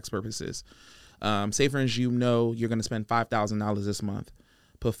comes to tax purposes. Say, for instance, you're going to spend $5,000 this month.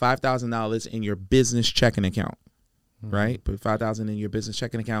 Put $5,000 in your business checking account. Right? Put $5,000 in your business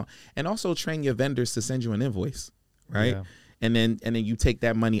checking account, and also train your vendors to send you an invoice, right? Yeah. And then you take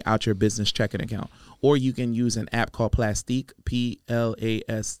that money out your business checking account, or you can use an app called Plastique,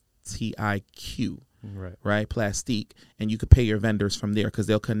 Plastiq, right? Plastique, and you could pay your vendors from there because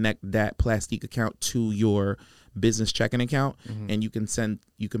they'll connect that Plastique account to your business checking account, and you can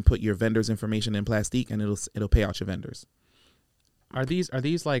put your vendors' information in Plastique, and it'll pay out your vendors. Are these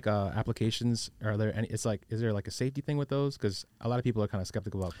like applications? Are there any? Is there like a safety thing with those? Because a lot of people are kind of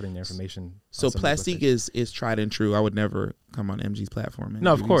skeptical about putting their information. So Plastique is tried and true. I would never come on MG's platform. And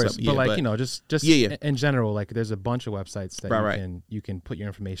no, of course, but just in general, like there's a bunch of websites that you can put your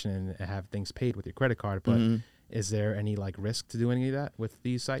information in and have things paid with your credit card. But is there any like risk to doing any of that with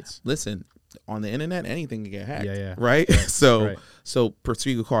these sites? Listen, on the internet, anything can get hacked. Yeah. Right. So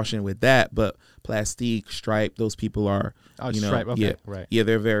proceed with caution with that. But Plastique, Stripe, those people are. Oh, Stripe. Okay. Right. Yeah,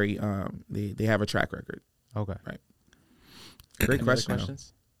 they're very. They have a track record. Okay. Right. Great question.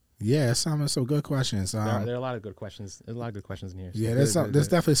 Questions? Yeah, some good questions. There are a lot of good questions. There's a lot of good questions in here. So yeah, there's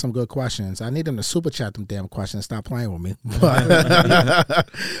definitely some good questions. I need them to super chat them damn questions. Stop playing with me.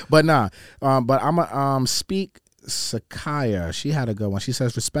 But I'm a speak. Sakaya, she had a good one. She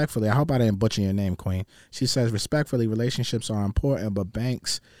says, respectfully, I hope I didn't butcher your name, Queen. She says, respectfully, relationships are important, but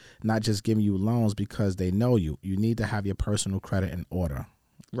banks not just giving you loans because they know you. You need to have your personal credit in order.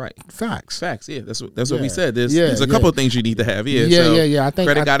 Right. Facts. Yeah, that's what we said. There's a couple of things you need to have. Yeah. I think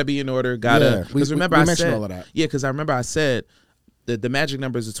credit got to be in order. Because remember, I mentioned all of that. Yeah, because I remember I said the magic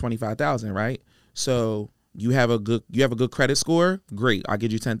numbers is 25,000, right? So you have a good credit score. Great, I'll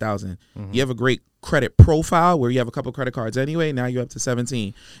give you 10,000. You have a great credit profile where you have a couple credit cards anyway. Now you're up to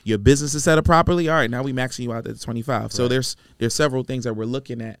 17. Your business is set up properly. All right, now we maxing you out at 25. Right. So there's several things that we're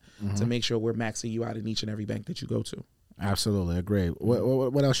looking at to make sure we're maxing you out in each and every bank that you go to. Absolutely, agree.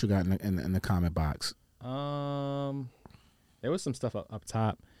 What else you got in the comment box? There was some stuff up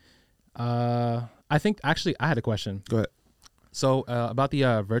top. I think actually I had a question. Go ahead. So about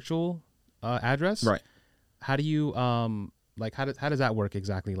the virtual address, right? How do you how does that work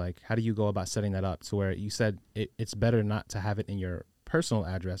exactly? Like, how do you go about setting that up to where you said it's better not to have it in your personal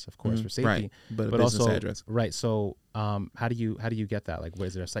address, of course, for safety, right? But a business also address, right? So, how do you get that? Like, where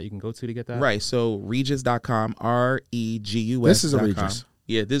is there a site you can go to get that? Right. So Regis.com, REGUS. This is a Regis.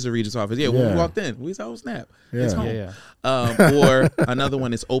 Yeah, this is a Regis office. Yeah, when we walked in, we said, "Oh snap, it's home." Yeah. Or another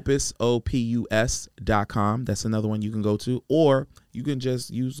one is Opus, opus.com. That's another one you can go to, or you can just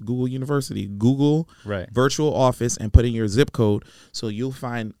use Google University, Google virtual office, and put in your zip code, so you'll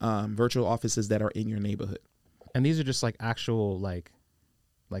find virtual offices that are in your neighborhood. And these are just like actual like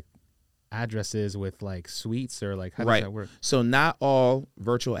addresses with like suites, or like how does that work? So not all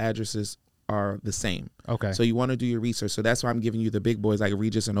virtual addresses are the same. Okay. So you want to do your research. So that's why I'm giving you the big boys like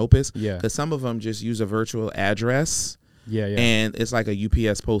Regis and Opus. Yeah. Because some of them just use a virtual address. Yeah. And it's like a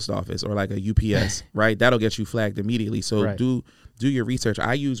UPS post office or like a UPS, right? That'll get you flagged immediately. So do your research.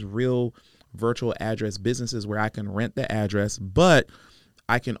 I use real virtual address businesses where I can rent the address, but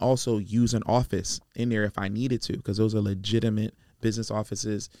I can also use an office in there if I needed to, because those are legitimate business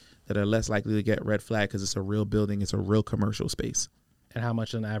offices that are less likely to get red flag because it's a real building. It's a real commercial space. And how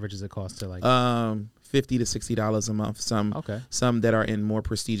much on average does it cost to like? $50 to $60 a month. Some that are in more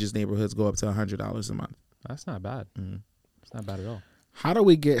prestigious neighborhoods go up to $100 a month. That's not bad. Mm-hmm. It's not bad at all. How do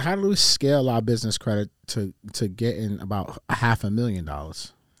we scale our business credit to get in about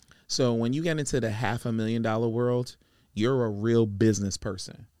 $500,000? So when you get into the $500,000 world, you're a real business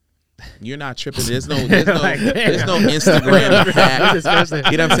person. You're not tripping. There's no Instagram hack.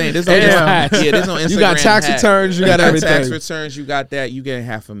 You know what I'm saying? There's no Instagram. You got tax returns. You got everything. Tax returns. You got that. You get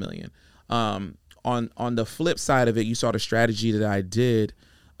 $500,000. On the flip side of it, you saw the strategy that I did,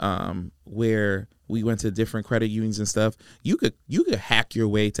 where we went to different credit unions and stuff. You could hack your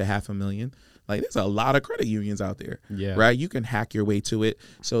way to $500,000. Like, there's a lot of credit unions out there, right? You can hack your way to it.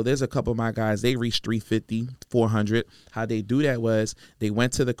 So there's a couple of my guys, they reached 350, 400. How they do that was they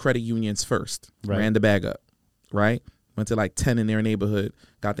went to the credit unions first, ran the bag up, right? Went to like 10 in their neighborhood,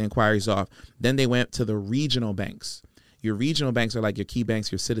 got the inquiries off. Then they went to the regional banks. Your regional banks are like your key banks,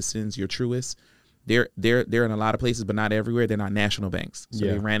 your Citizens, your Truist. They're in a lot of places, but not everywhere. They're not national banks. So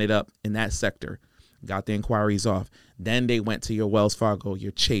they ran it up in that sector. Got the inquiries off. Then they went to your Wells Fargo,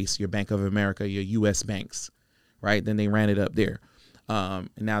 your Chase, your Bank of America, your U.S. banks, right? Then they ran it up there. And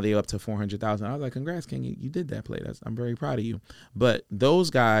now they're up to 400,000. I was like, congrats, King. You did that play. I'm very proud of you. But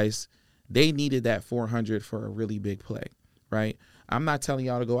those guys, they needed that 400 for a really big play, right? I'm not telling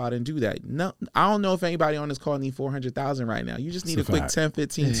y'all to go out and do that. No, I don't know if anybody on this call need 400,000 right now. You just need a quick 10,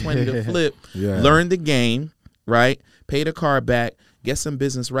 15, 20 to flip. Learn the game, right? Pay the car back, get some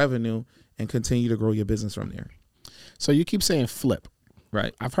business revenue, and continue to grow your business from there. So you keep saying flip.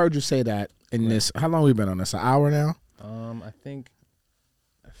 Right. I've heard you say that in this. How long have we been on this? An hour now? I think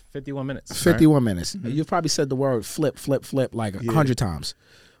 51 minutes. 51 minutes. Mm-hmm. You've probably said the word flip like 100 times.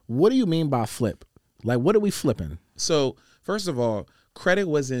 What do you mean by flip? Like, what are we flipping? So, first of all, credit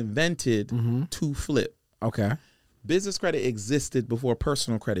was invented to flip. Okay. Business credit existed before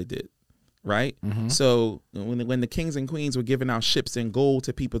personal credit did. Right. So when the kings and queens were giving out ships and gold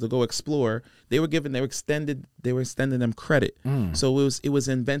to people to go explore, they were extending them credit. So it was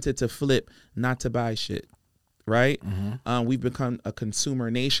invented to flip, not to buy shit. Right. We've become a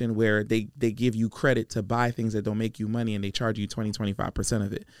consumer nation where they give you credit to buy things that don't make you money, and they charge you 25%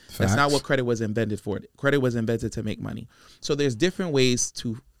 of it. Facts. That's not what credit was invented for. Credit was invented to make money. So there's different ways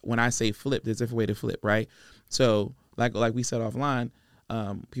to, when I say flip, there's a different way to flip. Right. So like we said offline,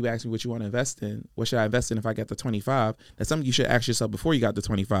 people ask me what you want to invest in. What should I invest in if I get the 25? That's something you should ask yourself before you got the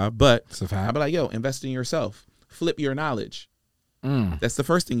 25. But I'll be like, yo, invest in yourself. Flip your knowledge. That's the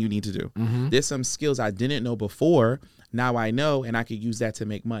first thing you need to do. There's some skills I didn't know before. Now I know, and I could use that to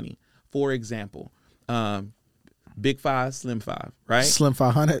make money. For example, Big Five, Slim Five, right? Slim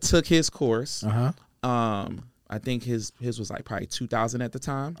 500. Took his course. I think his was like probably 2,000 at the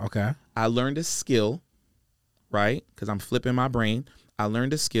time. Okay. I learned a skill, right? Because I'm flipping my brain. I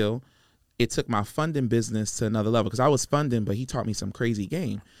learned a skill. It took my funding business to another level because I was funding, but he taught me some crazy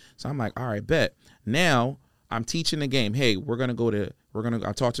game. So I'm like, all right, bet. Now I'm teaching the game. Hey,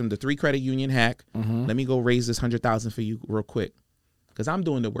 I talked to him the 3 credit union hack. Let me go raise this 100,000 for you real quick because I'm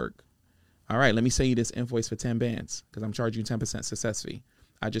doing the work. All right, let me send you this invoice for 10 bands because I'm charging you 10% success fee.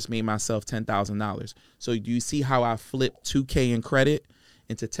 I just made myself $10,000. So do you see how I flipped $2K in credit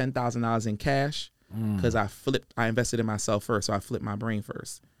into $10,000 in cash? Because I invested in myself first, so I flipped my brain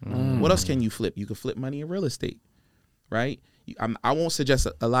first. What else can you flip? You can flip money in real estate, right? I won't suggest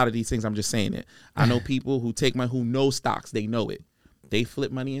a lot of these things. I'm just saying it. I know people who take money, who know stocks. They know it. They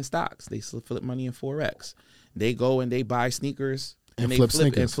flip money in stocks. They flip money in Forex. They go and they buy sneakers and they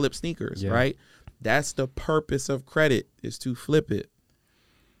flip sneakers, right? That's the purpose of credit, is to flip it.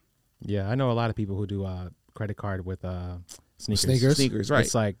 Yeah, I know a lot of people who do credit card with sneakers, right?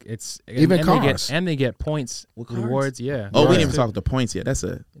 It's like even cars, they get points, rewards. Yeah. Oh, we didn't even talk the points yet. That's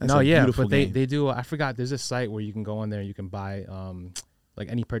a beautiful but game. they do. I forgot. There's a site where you can go on there and you can buy like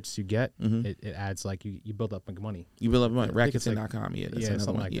any purchase you get, it adds like you build up money. You build up money. I think it's Rakuten.com. Yeah, that's yeah, another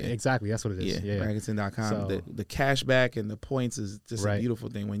something one. like Yeah. that. Exactly, that's what it is. Yeah, Rakuten.com. So, The cash back and the points is just a beautiful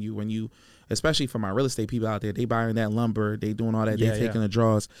thing when you, especially for my real estate people out there, they buying that lumber, they doing all that, they taking the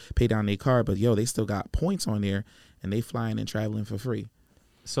draws, pay down their car, but yo, they still got points on there, and they flying and traveling for free.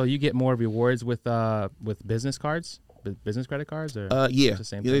 So you get more rewards with business cards, business credit cards, or yeah, the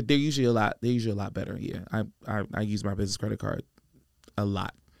same they're usually a lot. They're usually a lot better. Yeah, I use my business credit card a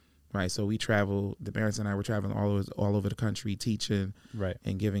lot. Right, so we travel. The parents and I were traveling all over the country, teaching,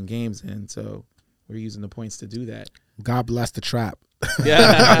 and giving games, and so we're using the points to do that. God bless the trap.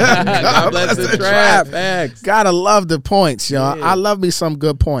 Yeah, God bless the trap. Facts. Gotta love the points, y'all. Yeah. I love me some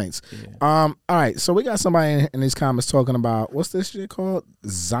good points. Yeah. All right, so we got somebody in these comments talking about what's this shit called?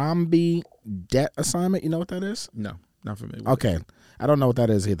 Zombie debt assignment. You know what that is? No, not familiar. Okay, I don't know what that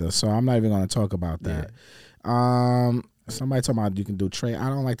is either, so I'm not even going to talk about that. Somebody talking about you can do trade. I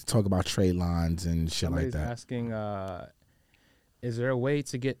don't like to talk about trade lines and shit Somebody's like that. asking, is there a way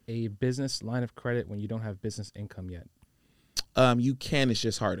to get a business line of credit when you don't have business income yet? You can. It's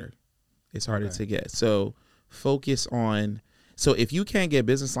just harder. It's harder to get. So focus on. So if you can't get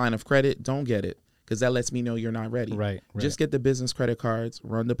business line of credit, don't get it, because that lets me know you're not ready. Right. Just get the business credit cards,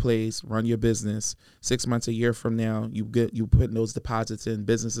 run the place, run your business. 6 months, a year from now, you put those deposits in.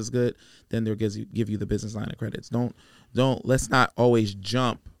 Business is good, then they'll give you the business line of credits. Let's not always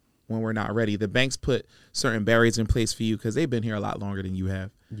jump when we're not ready. The banks put certain barriers in place for you because they've been here a lot longer than you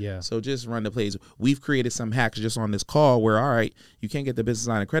have. Yeah. So just run the plays. We've created some hacks just on this call where, all right, you can't get the business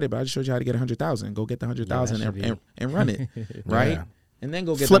line of credit, but I just showed you how to get 100,000. Go get the 100,000 and run it, right? Yeah. And then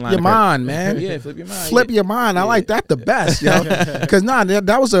go get flip the line your of credit. mind, man. Yeah, flip your mind. Flip your mind. I like that the best, yo. Because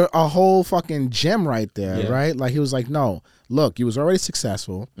that was a whole fucking gem right there, right? Like he was like, no, look, you was already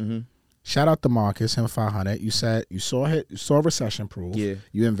successful. Mm-hmm. Shout out to Marcus, him 500. You said you saw recession proof. Yeah.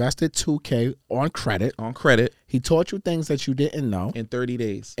 You invested $2K on credit. On credit. He taught you things that you didn't know. In 30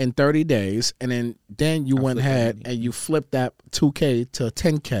 days. And then you went ahead and you flipped that 2K to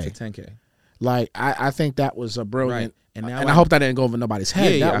 10K. To 10K. Like I think that was a brilliant. Right. And I hope that didn't go over nobody's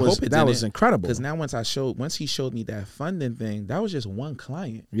head. Yeah, that was incredible. Because now once he showed me that funding thing, that was just one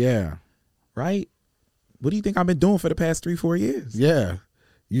client. Yeah. Right? What do you think I've been doing for the past 3-4 years? Yeah.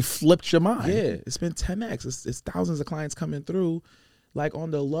 You flipped your mind. Yeah, it's been 10x. It's thousands of clients coming through, like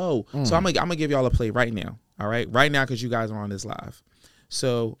on the low. So I'm gonna give y'all a play right now. All right, right now, because you guys are on this live.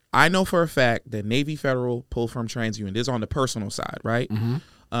 So I know for a fact that Navy Federal pulled from TransUnion. This is on the personal side, right?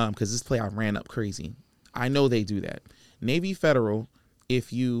 Because this play I ran up crazy. I know they do that. Navy Federal,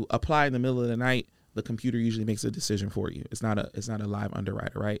 if you apply in the middle of the night, the computer usually makes a decision for you. It's not a live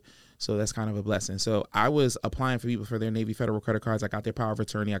underwriter, right? So that's kind of a blessing. So I was applying for people for their Navy Federal credit cards. I got their power of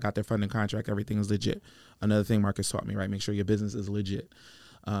attorney. I got their funding contract. Everything is legit. Another thing Marcus taught me, right? Make sure your business is legit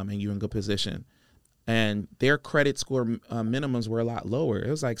and you're in good position. And their credit score minimums were a lot lower. It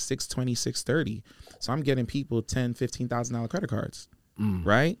was like 620, 630. So I'm getting people $10,000, $15,000 credit cards,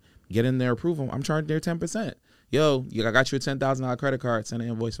 right? Getting their approval. I'm charging their 10%. Yo, I got you a $10,000 credit card. Send an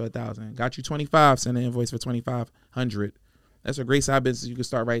invoice for $1,000. Got you 25. Send an invoice for $2,500. That's a great side business you can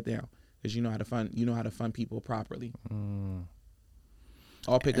start right now because you know how to fund. You know how to fund people properly.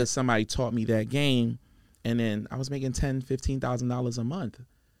 All because somebody taught me that game, and then I was making $10,000, $15,000 a month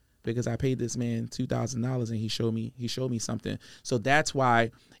because I paid this man $2,000 and he showed me something. So that's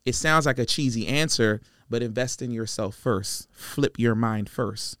why it sounds like a cheesy answer, but invest in yourself first. Flip your mind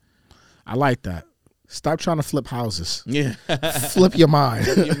first. I like that. Stop trying to flip houses. Yeah. Flip your mind.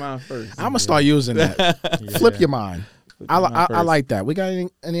 Flip your mind first. I'm gonna start using that. Flip your mind. I like that. We got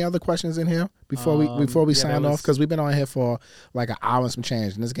any other questions in here before we sign off? Because we've been on here for like an hour and some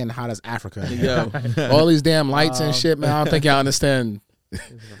change, and it's getting hot as Africa. Yo. All these damn lights and shit, man. I don't think y'all understand.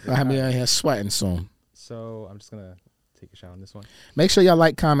 I have me in here sweating soon. So I'm just gonna take a shot on this one. Make sure y'all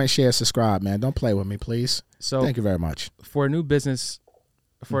like, comment, share, subscribe, man. Don't play with me, please. So thank you very much. For a new business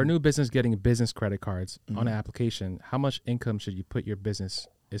getting business credit cards on an application, how much income should you put your business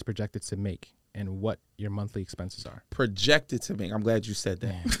is projected to make, and what your monthly expenses are? Projected to make. I'm glad you said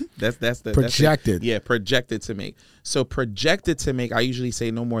that. that's the projected. Yeah, projected to make. So projected to make, I usually say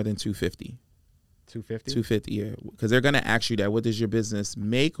no more than 250. 250? 250, yeah. Because they're going to ask you that. What does your business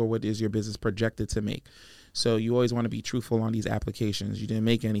make, or what is your business projected to make? So you always want to be truthful on these applications. You didn't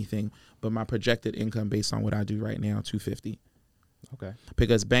make anything, but my projected income based on what I do right now, 250. Okay.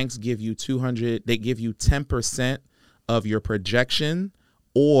 Because banks give you 200, they give you 10% of your projection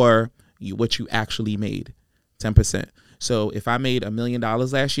or what you actually made, 10%. So if I made $1 million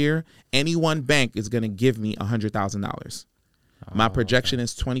last year, any one bank is going to give me $100,000. My projection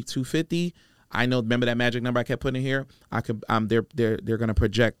is 2,250. I know. Remember that magic number I kept putting in here? I could. They're gonna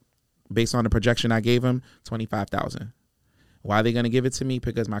project based on the projection I gave them, 25,000. Why are they gonna give it to me?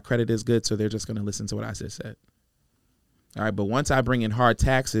 Because my credit is good, so they're just gonna listen to what I just said. All right, but once I bring in hard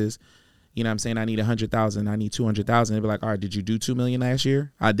taxes, you know what I'm saying, I need 100,000, I need 200,000. They'll be like, all right, did you do 2 million last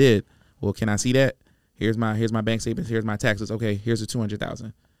year? I did. Well, can I see that? Here's my bank statements. Here's my taxes. Okay, here's the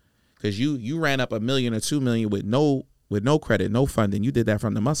 200,000. Because you ran up $1 million or $2 million with no credit, no funding. You did that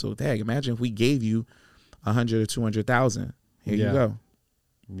from the muscle. Dang, imagine if we gave you 100 or 200,000. Here you go.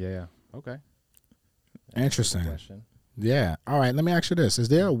 Yeah. Okay. Interesting. Question. Yeah. All right. Let me ask you this: is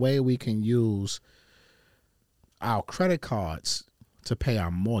there a way we can use our credit cards to pay our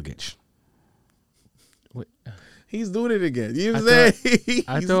mortgage? He's doing it again. You know what I'm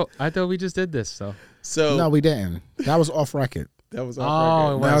saying? I thought we just did this. So No, we didn't. That was off record. That was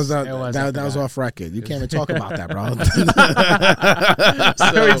off record. That was off record. You can't even talk about that, bro.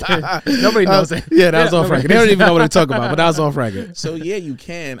 Nobody knows it. Yeah, that was off record. They don't even know what they're talking about, but that was off record. So yeah, you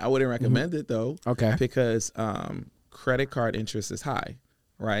can. I wouldn't recommend it though. Okay. Because credit card interest is high,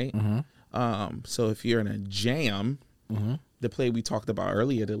 right? So if you're in a jam, the play we talked about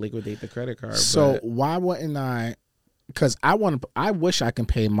earlier to liquidate the credit card. So why wouldn't I? Because I wish I can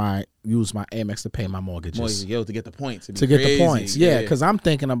use my Amex to pay my mortgages. To get the points. To get the points, yeah. Because I'm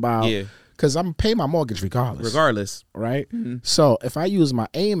thinking about, because I'm paying my mortgage regardless. Right? Mm-hmm. So if I use my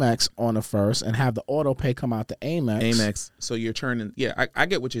Amex on the first and have the auto pay come out the Amex. So you're turning, I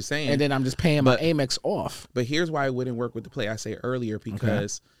get what you're saying. And then I'm just paying my Amex off. But here's why it wouldn't work with the play I say earlier,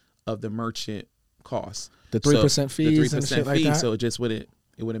 because of the merchant costs. The 3% fees and shit like that. So it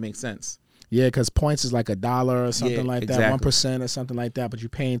wouldn't make sense. Yeah, because points is like $1 or something like that, 1% or something like that. But you're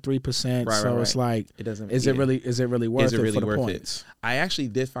paying 3%, right. It's like, it doesn't. Is it really worth it for the points? I actually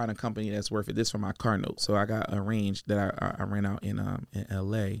did find a company that's worth it. This for my car note. So I got arranged that I ran out in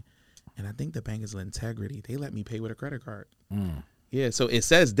LA, and I think the bank is Integrity. They let me pay with a credit card. Yeah, so it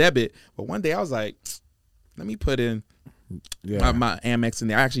says debit, but one day I was like, let me put in my Amex in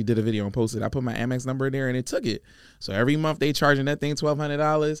there. I actually did a video and posted. I put my Amex number in there and it took it. So every month they charging that thing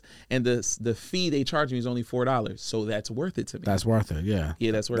 $1,200, and the fee they charge me is only $4. So that's worth it to me. That's worth it. Yeah.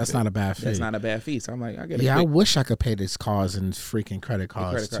 Yeah, that's worth it. That's not a bad fee. That's not a bad fee. So I'm like, I get it. Yeah, I wish I could pay these cars and freaking credit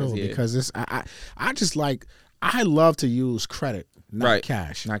cards too, because it's I just like, I love to use credit. Not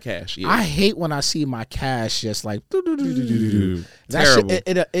cash. Not cash. Yeah. I hate when I see my cash just like Terrible.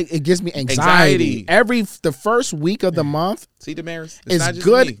 It gives me anxiety. The first week of the month. See, Damaris, it's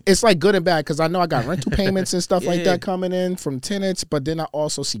good. Me. It's like good and bad, because I know I got rental payments and stuff like that coming in from tenants, but then I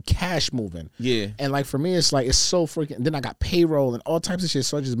also see cash moving. Yeah. And like for me, it's like, it's so freaking. Then I got payroll and all types of shit.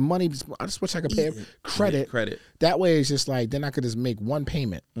 So I just wish I could pay credit. That way, it's just like, then I could just make one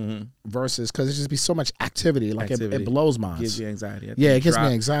payment versus, because it just be so much activity. Like it blows mine. Gives you anxiety. Yeah, it gives me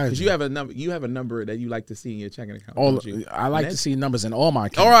anxiety. Because you have a number that you like to see in your checking account. I like to see numbers in all my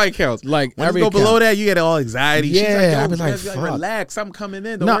accounts. All right, accounts. Like when you go below that, you get all anxiety. Yeah, I be like, relax, something coming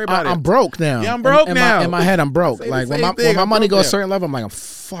in. Don't worry about it. I'm broke now. Yeah, I'm broke now. In my head, I'm broke. Like when my money goes a certain level, I'm like,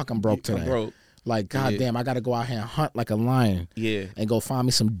 I'm broke today. I'm broke. Like, goddamn, I got to go out here and hunt like a lion. Yeah. And go find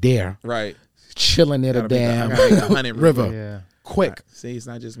me some deer. Right. Chilling near the damn river. Yeah. Quick. See, it's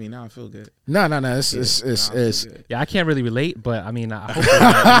not just me now. I feel good. No. It's I can't really relate, but I mean, I hope you know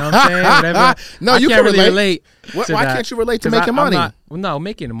what I'm saying. Whatever. No, you can't really relate. Why can't you relate to making money? No,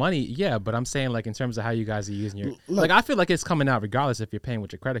 making money, yeah, but I'm saying, like, in terms of how you guys are using your, like, I feel like it's coming out regardless if you're paying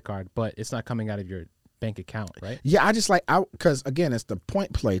with your credit card, but it's not coming out of your bank account, right? Yeah, I just like, because again, it's the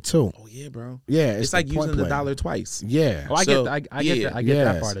point play too. Oh yeah, bro. Yeah, it's like using the dollar twice. Yeah. Oh, I get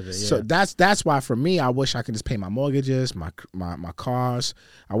that part of it. Yeah. So that's why for me, I wish I could just pay my mortgages, my cars.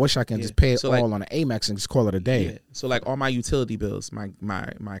 I wish I can just pay it all on an Amex and just call it a day. Yeah. So like all my utility bills, my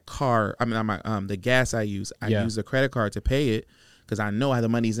car, the gas I use the credit card to pay it, because I know how the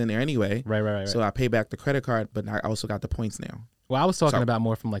money's in there anyway. Right. So I pay back the credit card, but I also got the points now. Well, I was talking about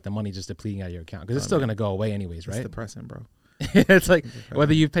more from like the money just depleting out of your account, because it's still going to go away anyways, right? It's depressing, bro. It's like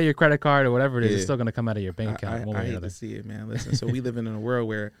whether you pay your credit card or whatever it is, it's still going to come out of your bank account. I hate to see it, man. Listen, so we living in a world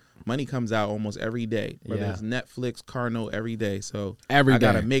where money comes out almost every day, whether it's Netflix, car note, every day. So I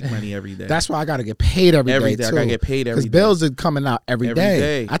got to make money every day. That's why I got to get paid every day too. I got to get paid every day. Because bills are coming out every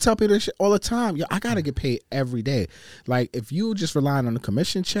day. I tell people this shit all the time. Yo, I got to get paid every day. Like, if you just relying on a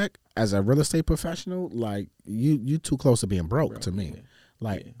commission check as a real estate professional, like, you too close to being broke to me.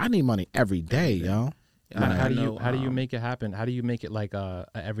 Like, I need money every day, yo. How do you make it happen? How do you make it like a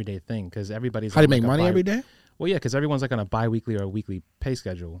everyday thing? Because everybody's how do you make money every day? Well, yeah, because everyone's like on a bi-weekly or a weekly pay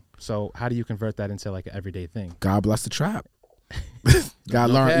schedule. So how do you convert that into like an everyday thing? God bless the trap.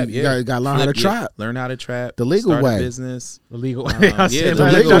 Gotta learn. You gotta learn how to trap. Learn how to trap. The legal start way. A business. The legal way. Yeah,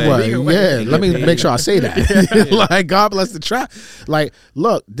 The legal way. Yeah. Let me make sure I say that. Like, God bless the trap. Like,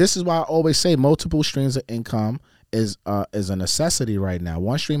 look, this is why I always say multiple streams of income is a necessity right now.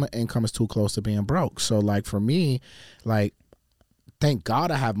 One stream of income is too close to being broke. So, like, for me, like, thank God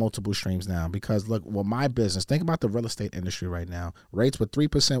I have multiple streams now, because look, well, my business, think about the real estate industry right now. Rates were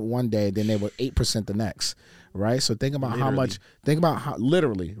 3% one day, then they were 8% the next, right? So think about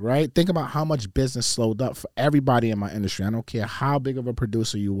literally, right? Think about how much business slowed up for everybody in my industry. I don't care how big of a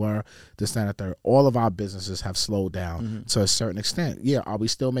producer you were, this, that, and the third. All of our businesses have slowed down to a certain extent. Yeah, are we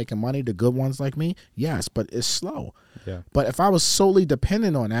still making money, the good ones like me? Yes, but it's slow. Yeah. But if I was solely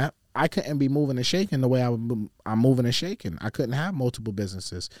dependent on that, I couldn't be moving and shaking the way I'm moving and shaking. I couldn't have multiple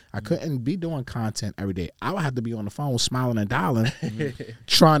businesses. I couldn't be doing content every day. I would have to be on the phone smiling and dialing,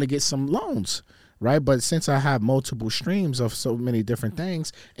 trying to get some loans, right? But since I have multiple streams of so many different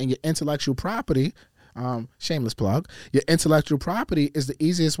things, and your intellectual property, shameless plug, your intellectual property is the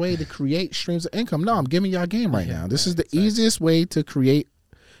easiest way to create streams of income. No, I'm giving y'all game right now. This is the easiest way to create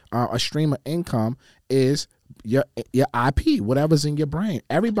a stream of income is your IP, whatever's in your brain.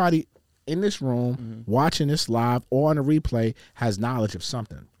 Everybody in this room watching this live or on a replay has knowledge of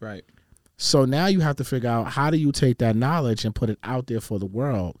something. Right. So now you have to figure out, how do you take that knowledge and put it out there for the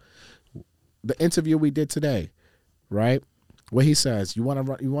world? The interview we did today, right? Where he says, you want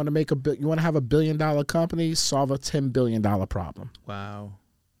to have $1 billion company, solve a $10 billion problem. Wow.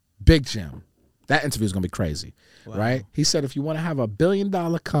 Big Jim. That interview is going to be crazy, right? He said, if you want to have $1 billion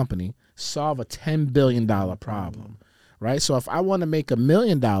company, solve a $10 billion problem, right? So if I want to make $1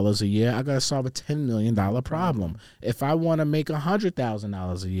 million a year, I got to solve a $10 million problem. If I want to make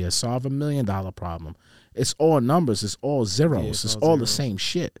 $100,000 a year, solve $1 million problem. It's all numbers. It's all zeros. Yeah, it's all the same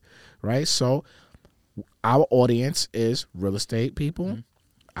shit, right? So our audience is real estate people.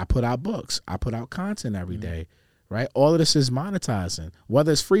 I put out books. I put out content every day, right? All of this is monetizing.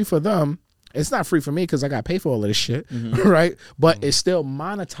 Whether it's free for them, it's not free for me because I got to pay for all of this shit, right? But it's still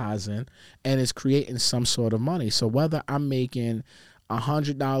monetizing, and it's creating some sort of money. So whether I'm making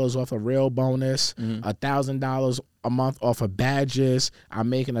 $100 off a real bonus, $1,000 a month off of badges, I'm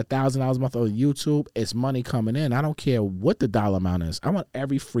making $1,000 a month on YouTube, it's money coming in. I don't care what the dollar amount is. I want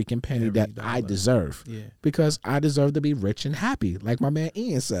every freaking penny that I deserve, because I deserve to be rich and happy, like my man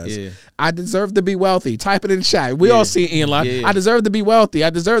Ian says. Yeah. I deserve to be wealthy. Type it in the chat. We all see Ian live. Yeah. I deserve to be wealthy. I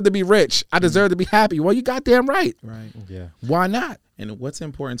deserve to be rich. I deserve to be happy. Well, you goddamn right. Right. Yeah. Why not? And what's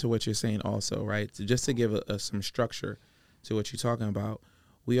important to what you're saying also, right? Just to give some structure to what you're talking about.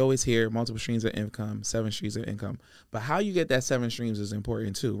 We always hear multiple streams of income, 7 streams of income. But how you get that 7 streams is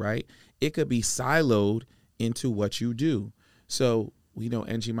important too, right? It could be siloed into what you do. So we know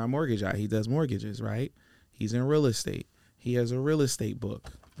NG, my mortgage guy, he does mortgages, right? He's in real estate. He has a real estate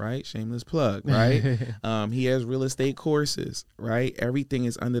book, right? Shameless plug, right? He has real estate courses, right? Everything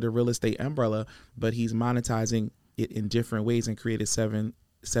is under the real estate umbrella, but he's monetizing it in different ways and created 7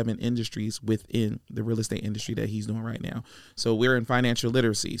 industries within the real estate industry that he's doing right now. So we're in financial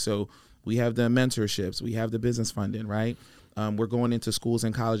literacy. So we have the mentorships, we have the business funding, right? We're going into schools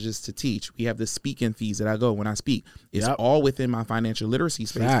and colleges to teach. We have the speaking fees that I go when I speak. It's all within my financial literacy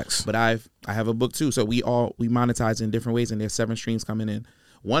space. Facts. But I have a book too. So we monetize in different ways, and there's 7 streams coming in.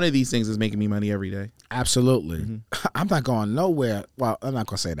 One of these things is making me money every day. Absolutely. I'm not going nowhere. Well, I'm not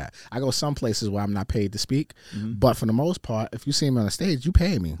going to say that. I go some places where I'm not paid to speak. But for the most part, if you see me on the stage, you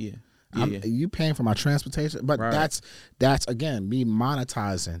pay me. Yeah. You paying for my transportation. But that's again, me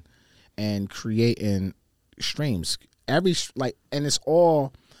monetizing and creating streams. And it's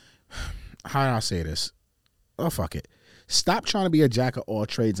all, how do I say this? Oh, fuck it. Stop trying to be a jack of all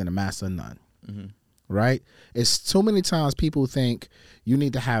trades and a master of none. Right? It's too many times people think you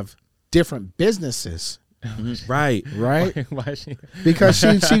need to have different businesses. Right. Because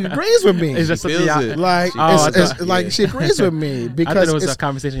she agrees with me. It's just something she agrees with me because I thought it was a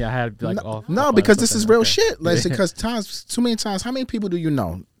conversation I had because this is real shit. Because too many times, how many people do you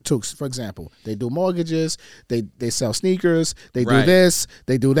know? For example, they do mortgages, they sell sneakers, they do this,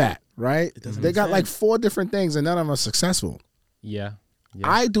 they do that. Right? They got like 4 different things, and none of them are successful. Yeah.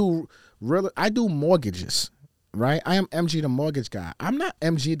 I do mortgages, right? I am MG the mortgage guy. I'm not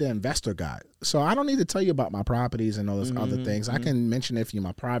MG the investor guy. So I don't need to tell you about my properties and all those other things. I can mention it for you,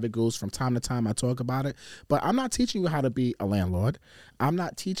 my private goals. From time to time I talk about it. But I'm not teaching you how to be a landlord. I'm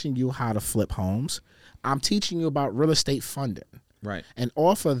not teaching you how to flip homes. I'm teaching you about real estate funding. Right. And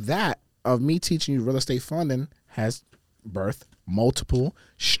off of that, of me teaching you real estate funding, has birthed multiple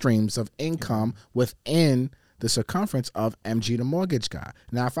streams of income within the circumference of MG the mortgage guy.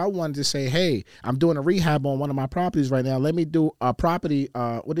 Now, if I wanted to say, hey, I'm doing a rehab on one of my properties right now, let me do a property,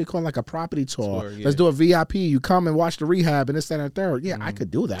 what do you call it, like a property tour? Yeah. Let's do a VIP. You come and watch the rehab and this, that, and the third. Yeah, I could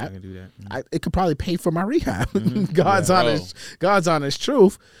do that. I can do that. It could probably pay for my rehab. God's honest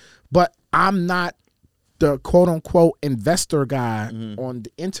truth. But I'm not the quote unquote investor guy on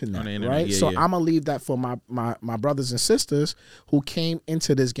the internet, right? Yeah, so yeah. I'm gonna leave that for my brothers and sisters who came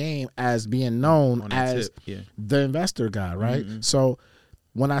into this game as being known as the investor guy, right? So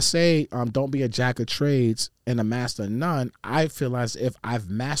when I say don't be a jack of trades and a master of none, I feel as if I've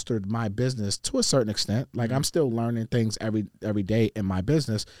mastered my business to a certain extent. Like I'm still learning things every day in my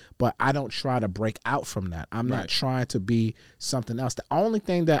business, but I don't try to break out from that. I'm not trying to be something else. The only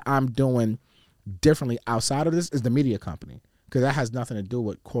thing that I'm doing differently outside of this is the media company, because that has nothing to do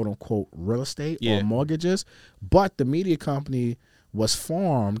with quote unquote real estate or mortgages. But the media company was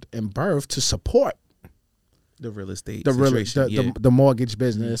formed and birthed to support the real estate the mortgage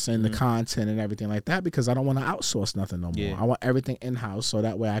business and the content and everything like that, because I don't want to outsource nothing no more. I want everything in-house so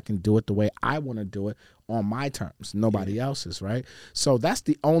that way I can do it the way I want to do it on my terms, nobody else's, right? So that's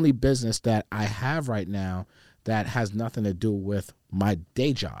the only business that I have right now that has nothing to do with my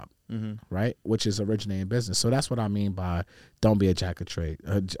day job. Right, which is originating business. So that's what I mean by don't be a jack of trade,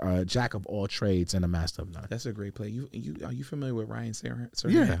 a jack of all trades and a master of none. That's a great play. Are you familiar with Ryan Serhant?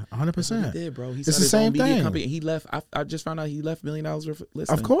 Yeah, 100%. He did, bro. He it's the same thing. Company. He left. I just found out he left $1 million worth of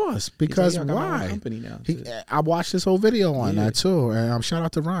listening. Of course, because why? Company now. I watched this whole video on that too, and shout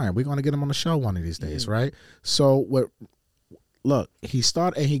out to Ryan. We're gonna get him on the show one of these days, right? So look, he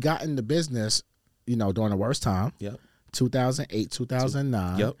started and he got into business, during the worst time. 2008,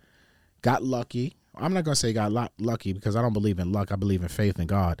 2009. Got lucky. I'm not going to say got lucky because I don't believe in luck. I believe in faith in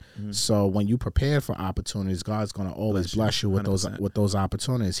God. So when you prepare for opportunities, God's going to always bless you with those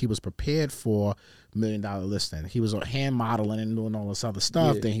opportunities. He was prepared for $1 million listing. He was hand modeling and doing all this other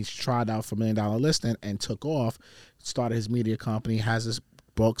stuff. Then he tried out for $1 million listing and took off, started his media company, has his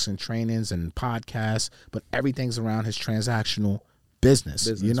books and trainings and podcasts, but everything's around his transactional business.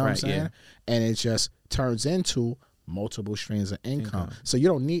 You know what I'm saying? Yeah. And it just turns into multiple streams of income. So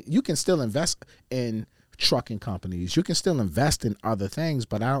you can still invest in trucking companies. You can still invest in other things,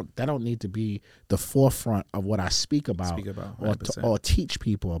 but that don't need to be the forefront of what I speak about or teach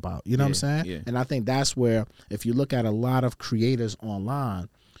people about. You know what I'm saying? Yeah. And I think that's where, if you look at a lot of creators online,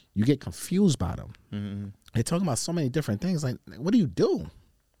 you get confused by them. They're talking about so many different things. Like, what do you do?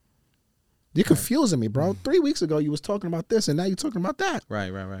 You're confusing me, bro. 3 weeks ago, you was talking about this, and now you're talking about that. Right.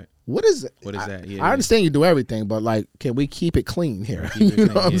 What is it? What is that? I understand you do everything, but, like, can we keep it clean here? You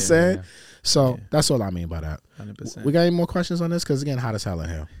know what I'm saying? Yeah. So that's all I mean by that. 100%. We got any more questions on this? Because, again, hot as hell in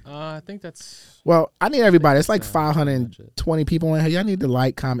here. I think that's... Well, I need everybody. It's like 520 people in here. Y'all need to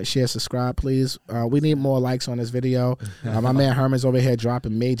like, comment, share, subscribe, please. We need more likes on this video. My man Herman's over here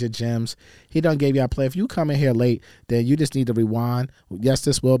dropping major gems. He done gave y'all play. If you come in here late, then you just need to rewind. Yes,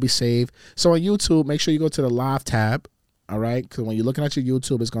 this will be saved. So on YouTube, make sure you go to the live tab. All right, because when you're looking at your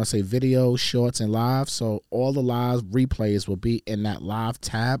YouTube, it's going to say video, shorts, and live. So all the live replays will be in that live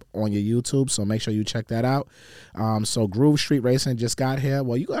tab on your YouTube. So make sure you check that out. So Groove Street Racing just got here.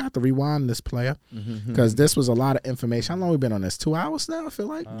 Well, you're going to have to rewind this, player, because this was a lot of information. How long have we been on this? 2 hours now, I feel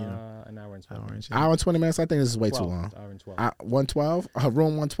like? An hour and 12 minutes. Hour and 20 minutes? I think this is way too long. Hour and 12. 112?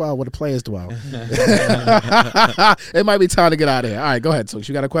 Room 112 where the players dwell. It might be time to get out of here. All right, go ahead, Tooks.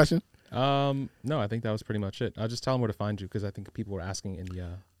 You got a question? No, I think that was pretty much it. I'll just tell them where to find you, because I think people were asking in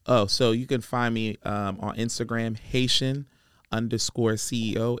the... So you can find me on Instagram, Haitian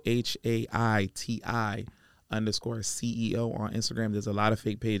 _CEO, HAITI_CEO on Instagram. There's a lot of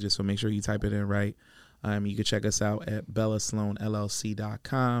fake pages, so make sure you type it in right. You can check us out at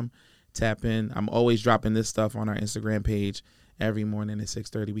bellasloanllc.com. Tap in. I'm always dropping this stuff on our Instagram page. Every morning at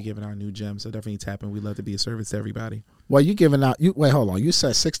 6:30, we giving out new gems. So definitely tap in. We love to be a service to everybody. Well, you giving out. Wait, hold on. You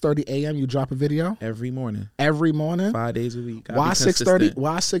said 6:30 a.m. You drop a video every morning. Every morning, 5 days a week. Why 6:30?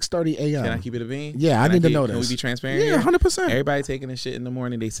 Why 6:30 a.m.? Can I keep it a bean? Yeah, I need to know this. Can we be transparent? Yeah, 100%. Everybody taking a shit in the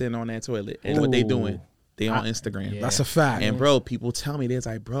morning. They sitting on that toilet, and what they doing? They on Instagram. That's a fact. And bro, people tell me this,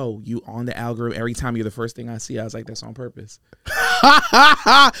 like, bro, you on the algorithm every time you're the first thing I see. I was like, that's on purpose.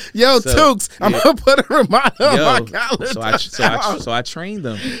 Yo, Tooks, I'm gonna put a reminder on my calendar. So I trained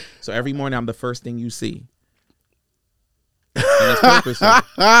them. So every morning I'm the first thing you see. And it's purposeful.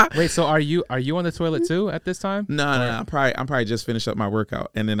 Wait, so are you on the toilet too at this time? No. I'm probably just finished up my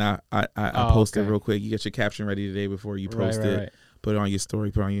workout, and then I post it real quick. You get your caption ready today before you post it. Right. put it on your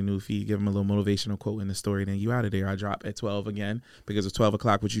story, put it on your new feed, give them a little motivational quote in the story, then you out of there. I drop at 12 again because it's 12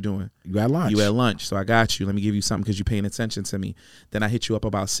 o'clock. What you doing? You at lunch. You at lunch. So I got you. Let me give you something because you're paying attention to me. Then I hit you up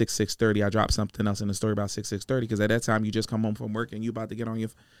about 6:30. I drop something else in the story about 6:30 because at that time you just come home from work and you about to get on your,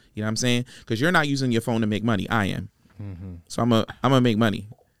 you know what I'm saying? Because you're not using your phone to make money. I am. Mm-hmm. So I'm gonna make money.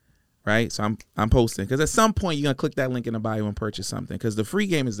 Right, so I'm posting because at some point you're gonna click that link in the bio and purchase something because the free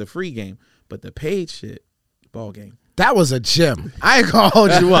game is the free game, but the paid shit, ball game. That was a gem. I ain't gonna hold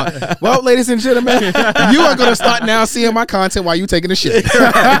you up. Well, ladies and gentlemen, you are gonna start now seeing my content while you taking a shit.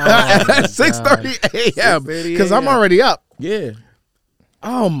 6:30 a.m. because I'm already up. Yeah.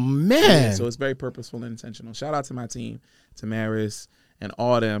 Oh man. Yeah, so it's very purposeful and intentional. Shout out to my team, to Maris and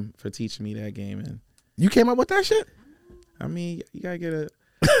all them for teaching me that game. And you came up with that shit? I mean, you gotta get a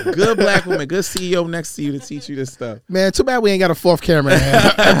good black woman, good CEO next to you to teach you this stuff. Man, too bad we ain't got a fourth camera.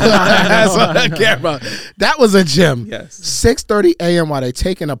 That's on the camera. That was a gem. Yes. 6:30 a.m. while they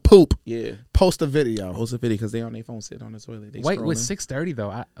taking a poop. Yeah. Post a video. Post a video because they on their phone sitting on the toilet. They Wait, scrolling. with 6:30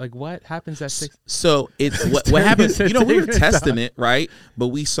 though, like what happens at 6? So it's what happens. You know, we were testing it, right? But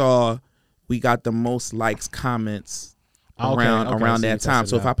we got the most likes, comments around that time.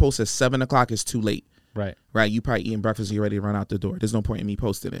 So if I post at 7 o'clock, it's too late. Right. You probably eating breakfast and you're ready to run out the door. There's no point in me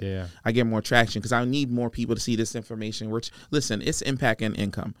posting it. Yeah. I get more traction because I need more people to see this information. Which, listen, it's impact and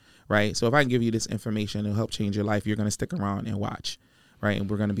income, right? So if I can give you this information, it'll help change your life. You're going to stick around and watch, right? And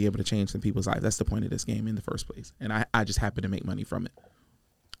we're going to be able to change some people's lives. That's the point of this game in the first place. And I just happen to make money from it.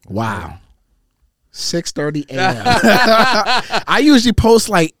 Wow. 6:30 a.m. I usually post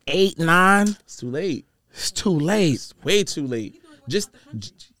like 8, 9. It's too late. It's too late. It's way too late.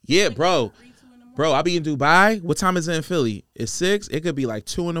 Yeah, bro. Bro, I'll be in Dubai. What time is it in Philly? It's 6. It could be like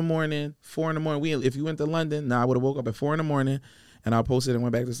 2 in the morning, 4 in the morning. If you went to London, I would have woke up at 4 in the morning and I posted and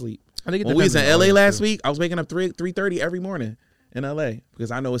went back to sleep. When we was in LA last week, I was waking up 3:30 every morning in LA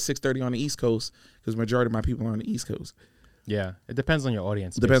because I know it's 6:30 on the East Coast because majority of my people are on the East Coast. Yeah, it depends on your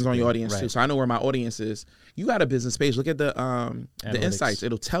audience. Depends on your audience right. too. So I know where my audience is. You got a business page. Look at the insights.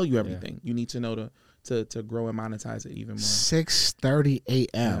 It'll tell you everything you need to know to grow and monetize it even more. 6:30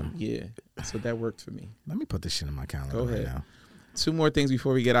 a.m. Yeah. So that worked for me. Let me put this shit in my calendar. Go ahead. Right now. 2 more things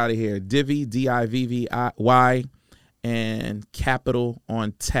before we get out of here. Divvy, DIVVY, and Capital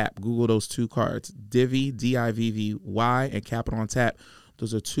on Tap. Google those 2 cards. Divvy, DIVVY, and Capital on Tap.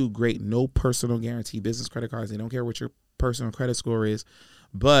 Those are 2 great no personal guarantee business credit cards. They don't care what your personal credit score is,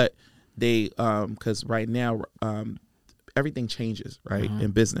 but they because right now everything changes, right,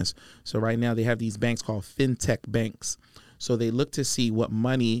 in business. So right now they have these banks called fintech banks. So they look to see what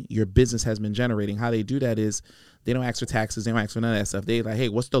money your business has been generating. How they do that is they don't ask for taxes. They don't ask for none of that stuff. They like, hey,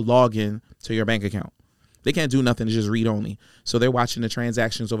 what's the login to your bank account? They can't do nothing. It's just read only. So they're watching the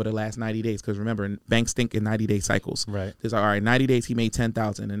transactions over the last 90 days. Because remember, banks think in 90-day cycles. Right. It's like, all right, 90 days he made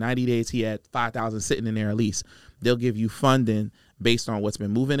 10,000. In 90 days he had 5,000 sitting in there at least. They'll give you funding based on what's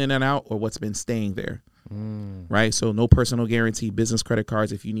been moving in and out or what's been staying there. Right. So no personal guarantee, business credit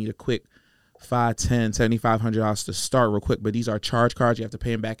cards. If you need a quick $5, $10, $7,500 to start real quick, but these are charge cards. You have to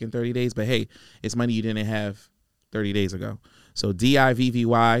pay them back in 30 days. But hey, it's money you didn't have 30 days ago. So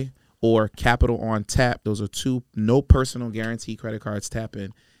DIVVY or Capital on Tap. Those are 2 no personal guarantee credit cards. Tap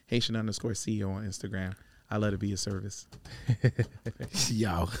in Haitian_CEO on Instagram. I let it be a service.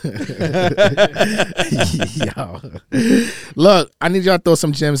 Yo. Yo. Look, I need y'all to throw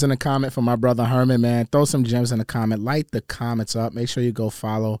some gems in the comment for my brother Herman, man. Throw some gems in the comment. Light the comments up. Make sure you go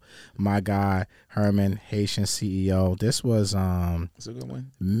follow my guy, Herman, Haitian CEO. This was It's a good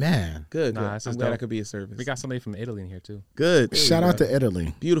one. Man. Good. Nah, I'm glad I could be a service. We got somebody from Italy in here too. Good. Shout out to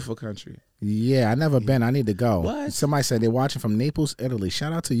Italy. Beautiful country. Yeah, I never been. I need to go. What? Somebody said they're watching from Naples, Italy.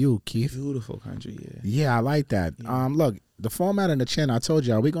 Shout out to you, Keith. Beautiful country, yeah. Yeah, I like that. Yeah. Look, the format in the channel, I told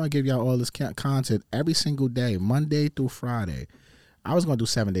y'all, we're going to give y'all all this content every single day, Monday through Friday. I was going to do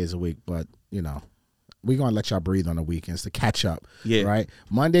 7 days a week, but, you know, we're going to let y'all breathe on the weekends to catch up. Yeah. Right?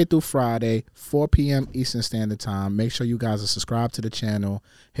 Monday through Friday, 4 p.m. Eastern Standard Time. Make sure you guys are subscribed to the channel.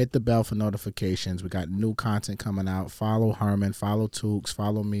 Hit the bell for notifications. We got new content coming out. Follow Herman. Follow Tooks.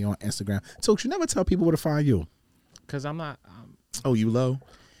 Follow me on Instagram. Tooks, you never tell people where to find you. Because I'm not. Oh, you low?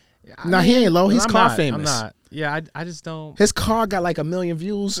 He ain't low. He's car famous. I'm not. Yeah, I just don't. His car got like 1 million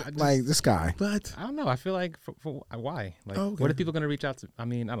views. Like this guy. But I don't know. I feel like for why? Like, okay. What are people gonna reach out to? I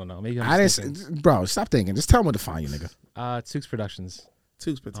mean, I don't know. Maybe Bro, stop thinking. Just tell him where to find you, nigga. Tooks Productions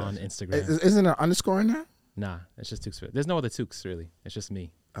Tooks Protection on Instagram. Isn't there an underscore in there? Nah, it's just Tooks. There's no other Tooks really. It's just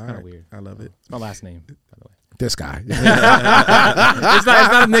me. It's kind of weird. I love it. It's my last name, by the way. This guy. It's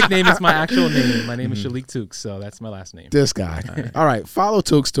not a nickname. It's my actual name. My name is Shalik Tukes, so that's my last name. This guy. All right. Follow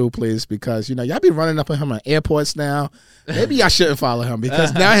Tukes too, please, because y'all be running up on him at airports now. Maybe y'all shouldn't follow him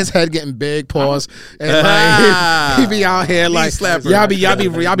because now his head getting big, pause, and like he be out here like y'all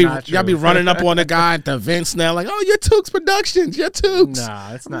be running up on the guy at the events now, like, oh, you're Tukes Productions, you're Tukes.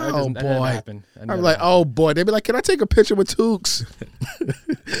 Nah, it's not. Oh that boy. happened. I'm like, oh boy. They be like, can I take a picture with Tukes?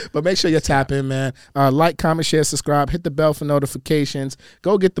 But make sure you tap in, man. Like, comment, share, subscribe. Hit the bell for notifications.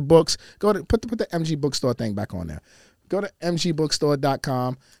 Go get the books. Go to put the MG Bookstore thing back on there. Go to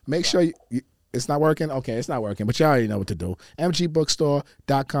mgbookstore.com. Make sure it's not working. Okay, it's not working, but you already know what to do.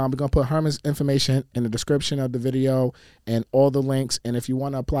 mgbookstore.com. We're gonna put Herman's information in the description of the video and all the links. And if you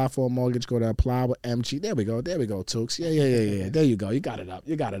want to apply for a mortgage, go to apply with MG. There we go, Tukes. Yeah. There you go. You got it up,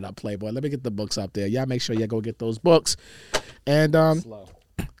 Playboy. Let me get the books up there. Y'all make sure y'all go get those books. And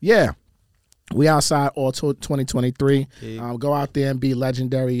yeah. We outside all 2023. Go out there and be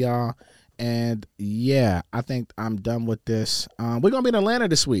legendary, y'all. And yeah, I think I'm done with this. We're gonna be in Atlanta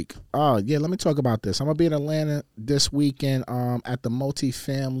this week. Oh yeah, let me talk about this. I'm gonna be in Atlanta this weekend at the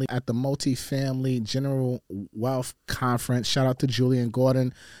multifamily General Wealth Conference. Shout out to Julian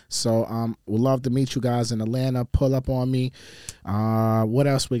Gordon. So we'd love to meet you guys in Atlanta. Pull up on me. What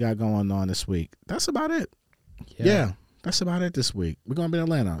else we got going on this week? That's about it. Yeah. That's about it this week. We're gonna be in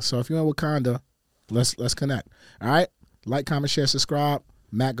Atlanta. So if you're in Wakanda, let's connect. All right. Like, comment, share, subscribe.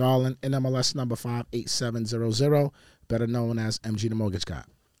 Matt Garland, NMLS number 58700, better known as MG the Mortgage Guy.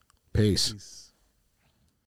 Peace.